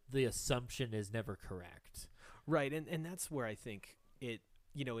where the assumption is never correct. Right, and that's where I think it,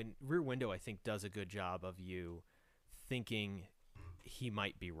 in Rear Window, I think does a good job of you thinking he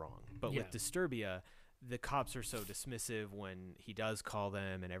might be wrong. But with Disturbia, the cops are so dismissive when he does call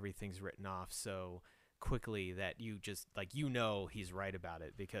them, and everything's written off so quickly that you just he's right about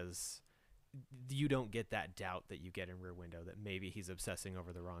it, because you don't get that doubt that you get in Rear Window that maybe he's obsessing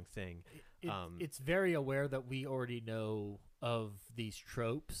over the wrong thing. It's very aware that we already know of these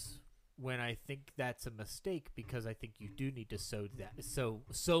tropes, when I think that's a mistake, because I think you do need to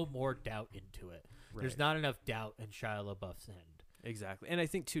sow more doubt into it. Right. There's not enough doubt in Shia LaBeouf's end. Exactly. And I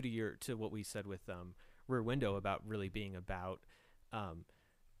think too, to what we said with Rear Window about really being about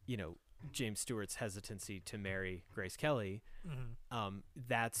James Stewart's hesitancy to marry Grace Kelly,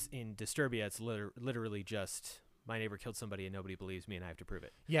 that's in Disturbia. It's literally just, my neighbor killed somebody and nobody believes me and I have to prove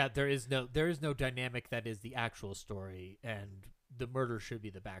it. Yeah, there is no dynamic that is the actual story, and the murder should be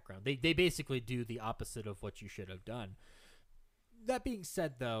the background. They basically do the opposite of what you should have done. That being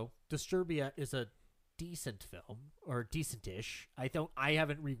said, though, Disturbia is a decent film, or decent-ish. I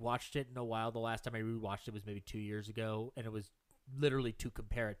haven't rewatched it in a while. The last time I rewatched it was maybe 2 years ago, and it was literally to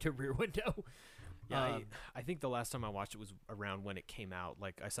compare it to Rear Window. Yeah, I think the last time I watched it was around when it came out.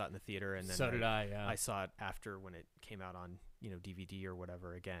 Like, I saw it in the theater, and then so did I. Yeah, I saw it after when it came out on DVD or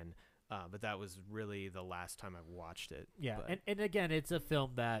whatever again. But that was really the last time I've watched it. Yeah, and again, it's a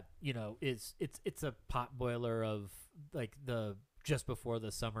film that it's a potboiler of like the just before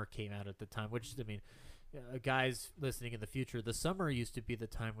the summer came out at the time. Which, I mean, guys listening in the future, the summer used to be the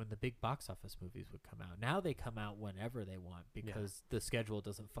time when the big box office movies would come out. Now they come out whenever they want, because the schedule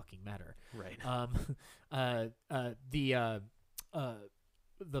doesn't fucking matter. Right.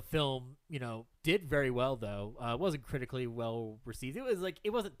 The film, did very well, though. It wasn't critically well received.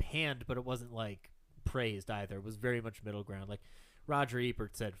 It wasn't panned, but it wasn't like praised either. It was very much middle ground. Like Roger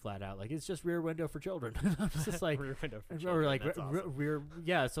Ebert said flat out, like, it's just Rear Window for children. It's just like Rear Window for children. Or like That's awesome.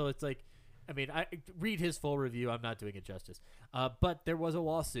 yeah. So it's like, I mean, I read his full review. I'm not doing it justice. But there was a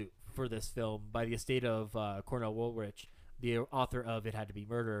lawsuit for this film by the estate of Cornell Woolrich, the author of It Had to Be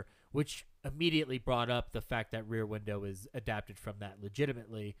Murder, which immediately brought up the fact that Rear Window is adapted from that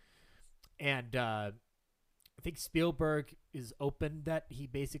legitimately. And I think Spielberg is open that he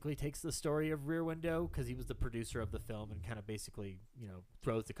basically takes the story of Rear Window, because he was the producer of the film, and kind of basically,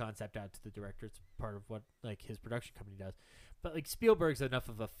 throws the concept out to the director. It's part of what like his production company does. But like Spielberg's enough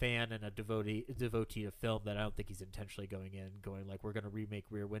of a fan and a devotee of film that I don't think he's intentionally going like, we're going to remake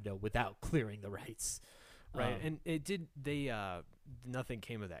Rear Window without clearing the rights. Right, and nothing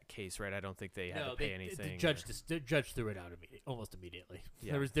came of that case, right? I don't think they had to pay anything. The judge threw it out almost immediately.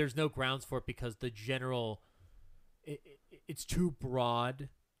 Yeah. There's no grounds for it, because the general, it's too broad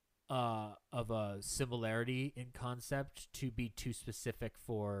of a similarity in concept to be too specific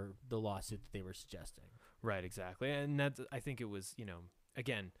for the lawsuit that they were suggesting. Right, exactly, and I think it was,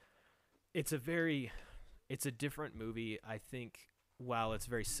 again, it's a different movie. I think while it's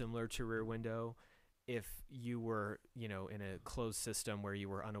very similar to Rear Window, if you were, in a closed system where you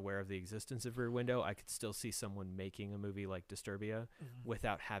were unaware of the existence of Rear Window, I could still see someone making a movie like Disturbia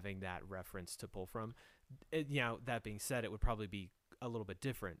without having that reference to pull from. That being said, it would probably be a little bit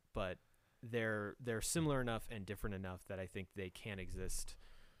different, but they're similar enough and different enough that I think they can exist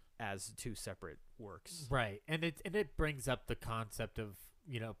as two separate works. Right. And it brings up the concept of,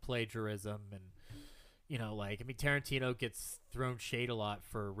 plagiarism and, Tarantino gets thrown shade a lot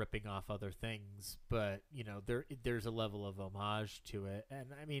for ripping off other things, but, there's a level of homage to it.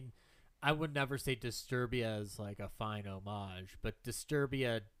 And I would never say Disturbia is like a fine homage, but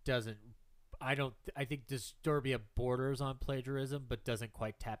Disturbia doesn't, I think Disturbia borders on plagiarism, but doesn't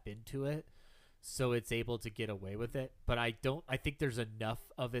quite tap into it. So it's able to get away with it. But I think there's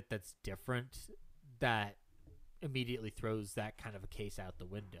enough of it that's different that immediately throws that kind of a case out the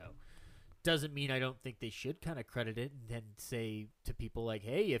window. Doesn't mean I don't think they should kind of credit it and then say to people like,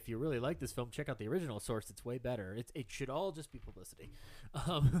 hey, if you really like this film, check out the original source. It's way better. It should all just be publicity.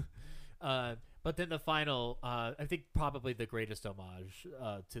 But then the final, I think probably the greatest homage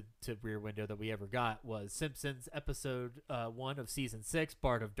to Rear Window that we ever got was Simpsons episode 1 of season 6,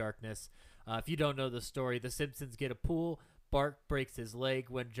 Bart of Darkness. If you don't know the story, the Simpsons get a pool. Bart breaks his leg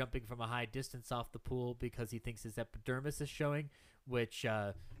when jumping from a high distance off the pool because he thinks his epidermis is showing, which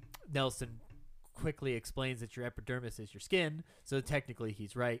Nelson quickly explains that your epidermis is your skin. So technically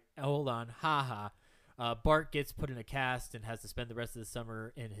he's right. Hold on. Bart gets put in a cast and has to spend the rest of the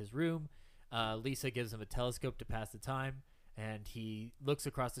summer in his room. Lisa gives him a telescope to pass the time, and he looks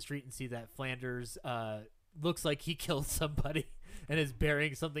across the street and sees that Flanders looks like he killed somebody and is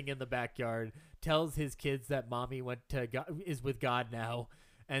burying something in the backyard, tells his kids that mommy is with God now,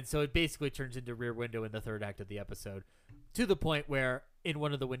 and so it basically turns into Rear Window in the third act of the episode, to the point where in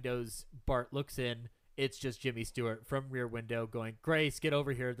one of the windows Bart looks in, it's just Jimmy Stewart from Rear Window going, Grace, get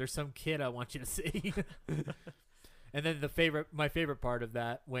over here, there's some kid I want you to see. And then my favorite part of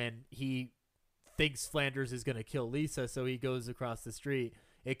that, when he thinks Flanders is going to kill Lisa, so he goes across the street,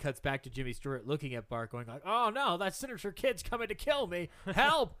 it cuts back to Jimmy Stewart looking at Bart going like, oh no, that sinister kid's coming to kill me,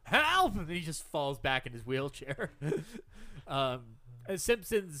 help, help, and then he just falls back in his wheelchair. A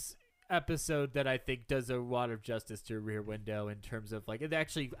Simpsons episode that I think does a lot of justice to Rear Window in terms of like, it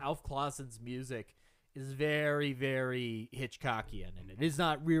actually, Alf Clausen's music is very, very Hitchcockian, and it is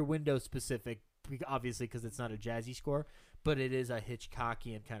not Rear Window specific, obviously, because it's not a jazzy score, but it is a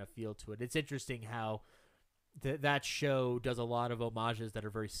Hitchcockian kind of feel to it. It's interesting how that show does a lot of homages that are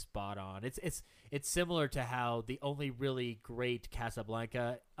very spot on. It's similar to how the only really great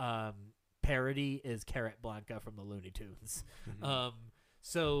Casablanca parody is Carrot Blanca from the Looney Tunes. Mm-hmm.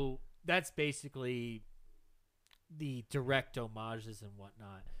 So that's basically the direct homages and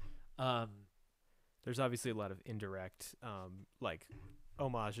whatnot. There's obviously a lot of indirect like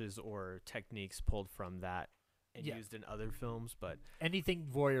homages or techniques pulled from that and used in other films, but anything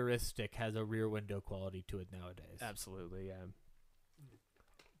voyeuristic has a Rear Window quality to it nowadays. Absolutely, yeah.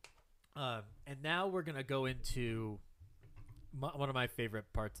 And now we're gonna go into one of my favorite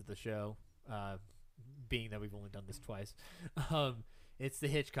parts of the show, being that we've only done this twice. It's the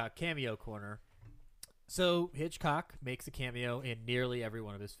Hitchcock cameo corner. So Hitchcock makes a cameo in nearly every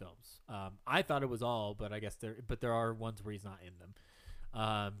one of his films. I thought it was all, but I guess there are ones where he's not in them,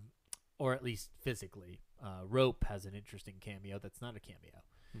 or at least physically. Rope has an interesting cameo that's not a cameo.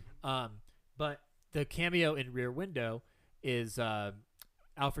 But the cameo in Rear Window is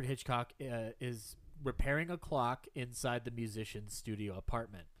Alfred Hitchcock is repairing a clock inside the musician's studio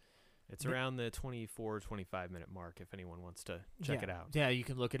apartment. It's around the 24-25 minute mark if anyone wants to check it out. Yeah, you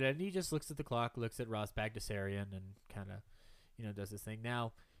can look at it, and he just looks at the clock, looks at Ross Bagdasarian, and kind of does this thing.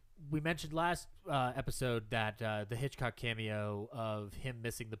 Now, we mentioned last episode that the Hitchcock cameo of him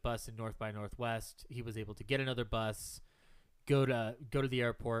missing the bus in North by Northwest, he was able to get another bus, go to the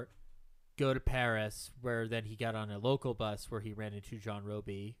airport, go to Paris, where then he got on a local bus where he ran into Jean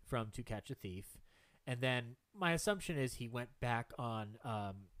Roby from To Catch a Thief, and then my assumption is he went back on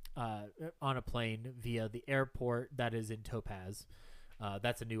a plane via the airport that is in Topaz.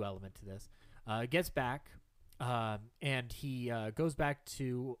 That's a new element to this. Gets back. And he goes back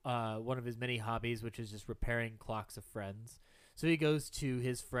to one of his many hobbies, which is just repairing clocks of friends. So he goes to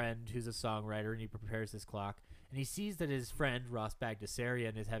his friend who's a songwriter, and he prepares his clock. And he sees that his friend, Ross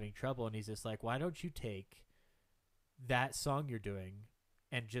Bagdasarian, is having trouble, and he's just like, why don't you take that song you're doing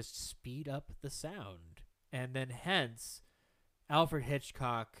and just speed up the sound? And then hence, Alfred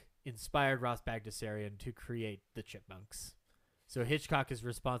Hitchcock inspired Ross Bagdasarian to create the Chipmunks. So Hitchcock is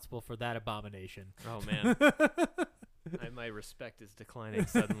responsible for that abomination. Oh, man. My respect is declining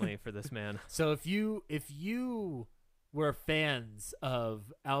suddenly for this man. So if you were fans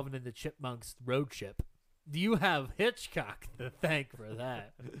of Alvin and the Chipmunks Road Trip, you have Hitchcock to thank for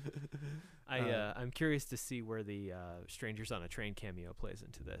that. I'm curious to see where the Strangers on a Train cameo plays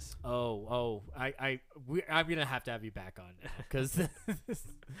into this. I'm gonna have to have you back on because,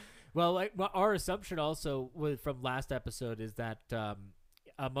 well, our assumption also from last episode is that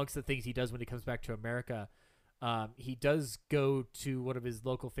amongst the things he does when he comes back to America, he does go to one of his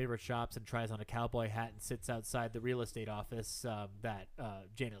local favorite shops and tries on a cowboy hat and sits outside the real estate office that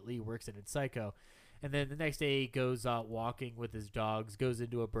Janet Leigh works in Psycho, and then the next day he goes out walking with his dogs, goes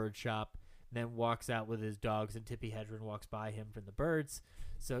into a bird shop. Then walks out with his dogs, and Tippi Hedren walks by him from the birds.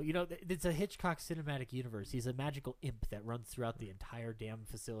 So, it's a Hitchcock cinematic universe. He's a magical imp that runs throughout the entire damn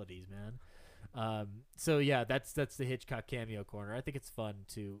facilities, man. So, yeah, that's the Hitchcock cameo corner. I think it's fun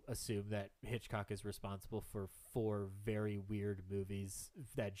to assume that Hitchcock is responsible for 4 very weird movies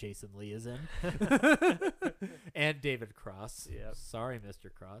that Jason Lee is in. And David Cross. Yep. Sorry, Mr.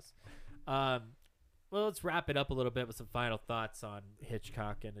 Cross. Well, let's wrap it up a little bit with some final thoughts on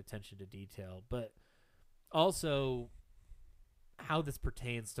Hitchcock and attention to detail, but also how this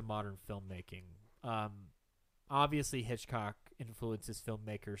pertains to modern filmmaking. Obviously, Hitchcock influences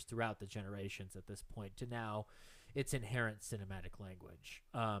filmmakers throughout the generations at this point to now its inherent cinematic language.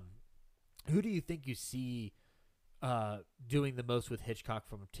 Who do you think you see doing the most with Hitchcock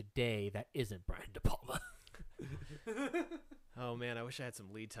from today that isn't Brian De Palma? Oh man, I wish I had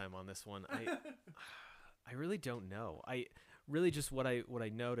some lead time on this one. I really don't know. I really just what I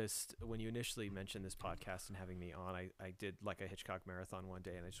noticed when you initially mentioned this podcast and having me on, I did like a Hitchcock marathon one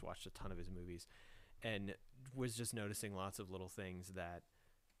day and I just watched a ton of his movies and was just noticing lots of little things that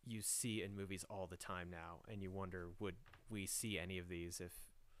you see in movies all the time now, and you wonder, would we see any of these if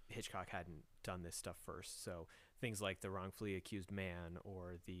Hitchcock hadn't done this stuff first? So things like the wrongfully accused man,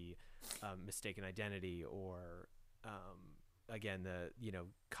 or the mistaken identity, or again, the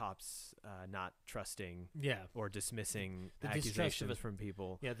cops not trusting or dismissing The accusations from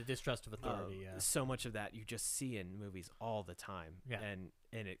people. Yeah, the distrust of authority. So much of that you just see in movies all the time. Yeah.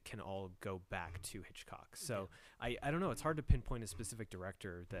 And it can all go back to Hitchcock. So I don't know. It's hard to pinpoint a specific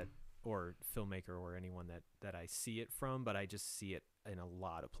director that or filmmaker or anyone that I see it from, but I just see it in a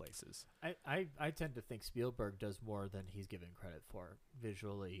lot of places. I tend to think Spielberg does more than he's given credit for,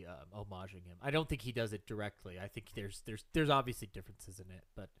 visually homaging him. I don't think he does it directly. I think there's obviously differences in it,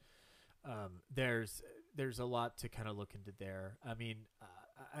 but there's a lot to kind of look into there. I mean,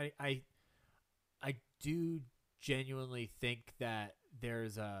 I do genuinely think that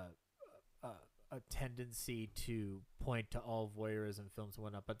there's a tendency to point to all voyeurism films and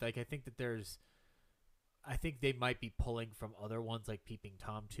whatnot, but like I think they might be pulling from other ones like Peeping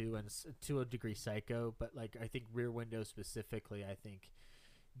Tom 2 and to a degree Psycho, but like I think Rear Window specifically I think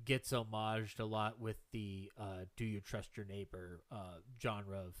gets homaged a lot with the do you trust your neighbor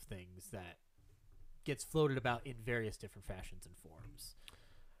genre of things that gets floated about in various different fashions and forms.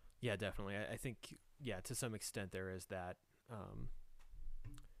 Yeah, definitely. I think to some extent there is that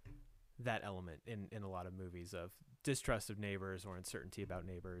that element in a lot of movies of distrust of neighbors or uncertainty about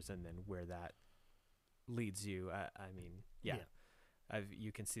neighbors, and then where that leads you.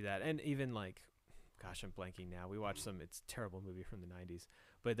 You can see that. And even like, gosh, I'm blanking now. We watched it's a terrible movie from the 90s,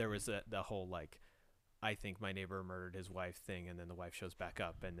 but there was the whole like, I think my neighbor murdered his wife thing, and then the wife shows back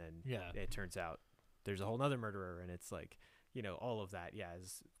up, and then it turns out there's a whole nother murderer, and it's like, all of that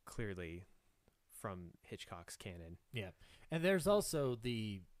is clearly from Hitchcock's canon. Yeah. And there's also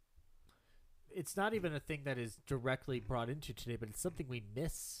it's not even a thing that is directly brought into today, but it's something we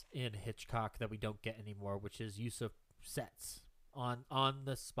miss in Hitchcock that we don't get anymore, which is use of sets, on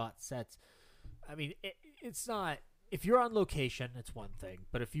the spot sets. I mean, it's not, if you're on location, it's one thing,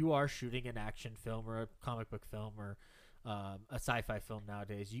 but if you are shooting an action film or a comic book film or a sci-fi film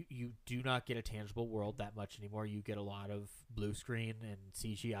nowadays, you do not get a tangible world that much anymore. You get a lot of blue screen and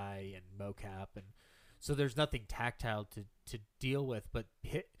CGI and mocap, and so there's nothing tactile to deal with. But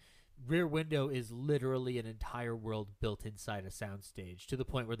Rear Window is literally an entire world built inside a soundstage, to the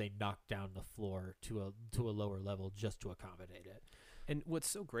point where they knock down the floor to a lower level just to accommodate it. And what's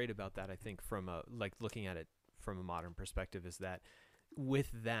so great about that, I think, from looking at it from a modern perspective, is that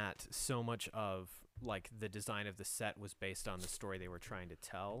with that, so much of like the design of the set was based on the story they were trying to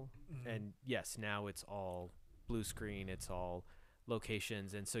tell. Mm-hmm. And yes, now it's all blue screen, it's all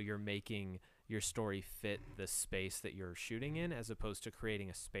locations, and so you're making your story fit the space that you're shooting in, as opposed to creating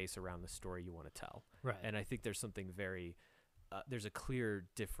a space around the story you want to tell. Right. And I think there's something very there's a clear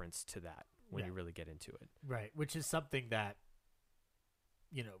difference to that when you really get into it. Right, which is something that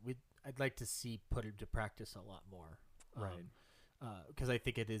I'd like to see put into practice a lot more. Right. Because I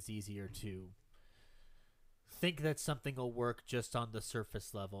think it is easier to think that something will work just on the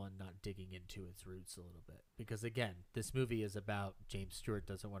surface level and not digging into its roots a little bit. Because again, this movie is about James Stewart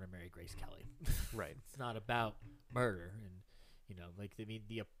doesn't want to marry Grace Kelly. Right. It's not about murder, and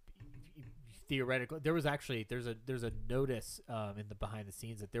the theoretical. There was actually there's a notice in the behind the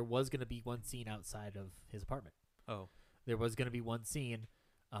scenes that there was going to be one scene outside of his apartment. Oh. There was going to be one scene.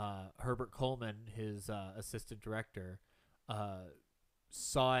 Herbert Coleman, his assistant director,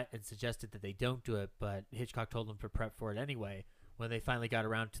 saw it and suggested that they don't do it, but Hitchcock told them to prep for it anyway. When they finally got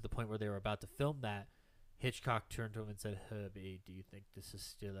around to the point where they were about to film that, Hitchcock turned to him and said, "Herbie, do you think this is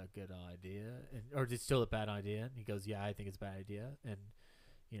still a good idea? Or is it still a bad idea?" And he goes, "Yeah, I think it's a bad idea." And,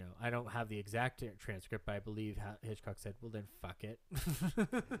 I don't have the exact transcript, but I believe Hitchcock said, "Well, then fuck it."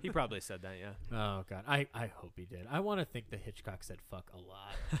 He probably said that, yeah. Oh, God. I hope he did. I want to think that Hitchcock said fuck a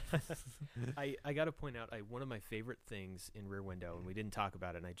lot. I got to point out, one of my favorite things in Rear Window, and we didn't talk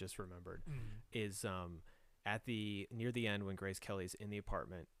about it, and I just remembered, is at near the end when Grace Kelly's in the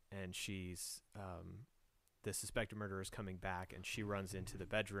apartment and she's the suspected murderer is coming back and she runs into the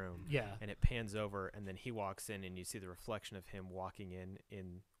bedroom. Yeah. And it pans over and then he walks in and you see the reflection of him walking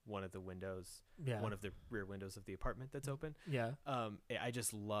in one of the windows, one of the rear windows of the apartment that's open. Yeah. I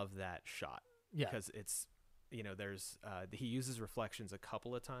just love that shot. Yeah. Because it's, there's he uses reflections a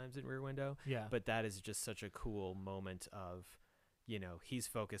couple of times in Rear Window. Yeah. But that is just such a cool moment of, he's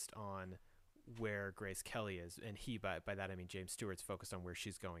focused on where Grace Kelly is, and by that I mean James Stewart's focused on where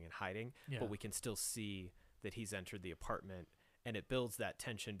she's going and hiding. Yeah. But we can still see that he's entered the apartment, and it builds that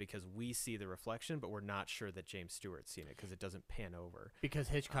tension because we see the reflection, but we're not sure that James Stewart's seen it because it doesn't pan over. Because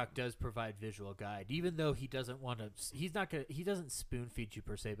Hitchcock does provide visual guide, even though he doesn't want to. He doesn't spoon feed you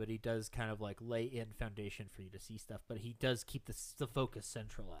per se, but he does kind of like lay in foundation for you to see stuff. But he does keep the focus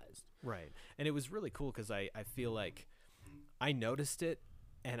centralized. Right, and it was really cool because I feel like I noticed it,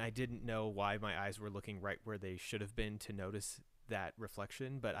 and I didn't know why my eyes were looking right where they should have been to notice that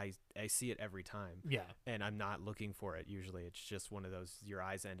reflection, but I see it every time. Yeah. And I'm not looking for it usually. It's just one of those, your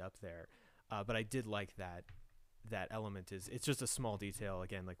eyes end up there. But I did like that element it's just a small detail,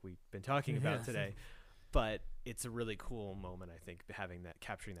 again, like we've been talking about today. But it's a really cool moment, I think,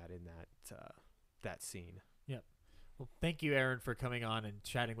 capturing that in that scene. Yep. Well, thank you, Aaron, for coming on and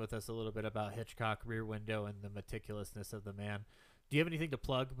chatting with us a little bit about Hitchcock, Rear Window, and the meticulousness of the man. Do you have anything to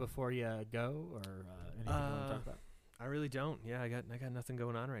plug before you go, or anything you want to talk about? I really don't. Yeah, I got nothing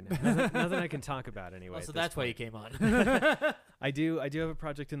going on right now. Nothing I can talk about anyway. Oh, so that's why you came on. I do have a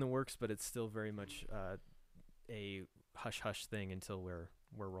project in the works, but it's still very much a hush thing until we're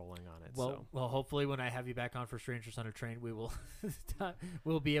rolling on it. Well, hopefully when I have you back on for Strangers on a Train, we will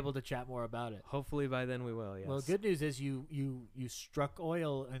we'll be able to chat more about it. Hopefully by then we will. Yes. Well, good news is you struck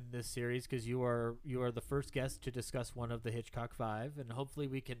oil in this series because you are the first guest to discuss one of the Hitchcock 5, and hopefully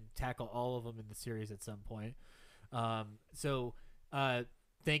we can tackle all of them in the series at some point.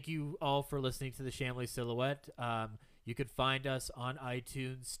 Thank you all for listening to the Shamley Silhouette. You could find us on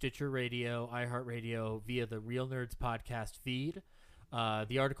iTunes, Stitcher Radio, iHeartRadio via the Real Nerds podcast feed.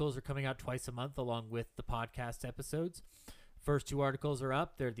 The articles are coming out twice a month along with the podcast episodes. First 2 articles are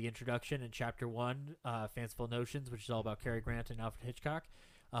up. They're the introduction and chapter 1, Fanciful Notions, which is all about Cary Grant and Alfred Hitchcock.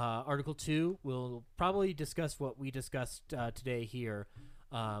 Article 2 will probably discuss what we discussed today here,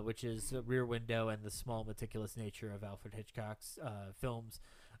 which is Rear Window and the small, meticulous nature of Alfred Hitchcock's films.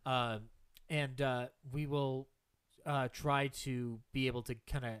 We will try to be able to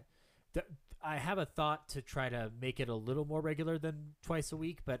kind of... I have a thought to try to make it a little more regular than twice a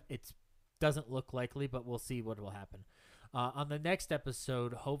week, but it doesn't look likely, but we'll see what will happen. On the next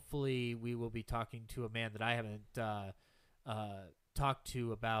episode, hopefully we will be talking to a man that I haven't talked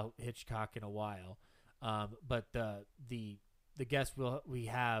to about Hitchcock in a while. But the guest we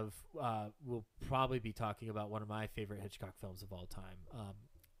have will probably be talking about one of my favorite Hitchcock films of all time.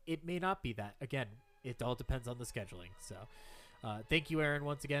 It may not be that. Again, it all depends on the scheduling. So thank you, Aaron,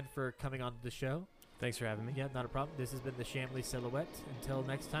 once again for coming on the show. Thanks for having me. Yeah, not a problem. This has been the Shamley Silhouette. Until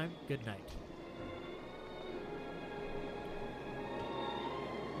next time, good night.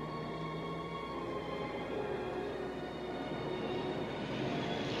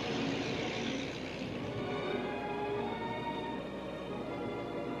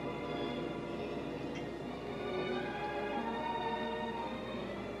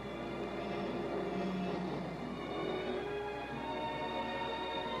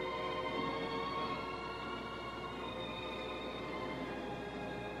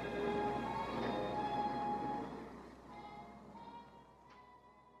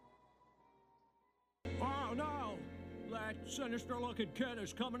 Oh no! That sinister-looking kid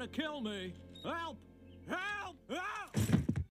is coming to kill me! Help! Help!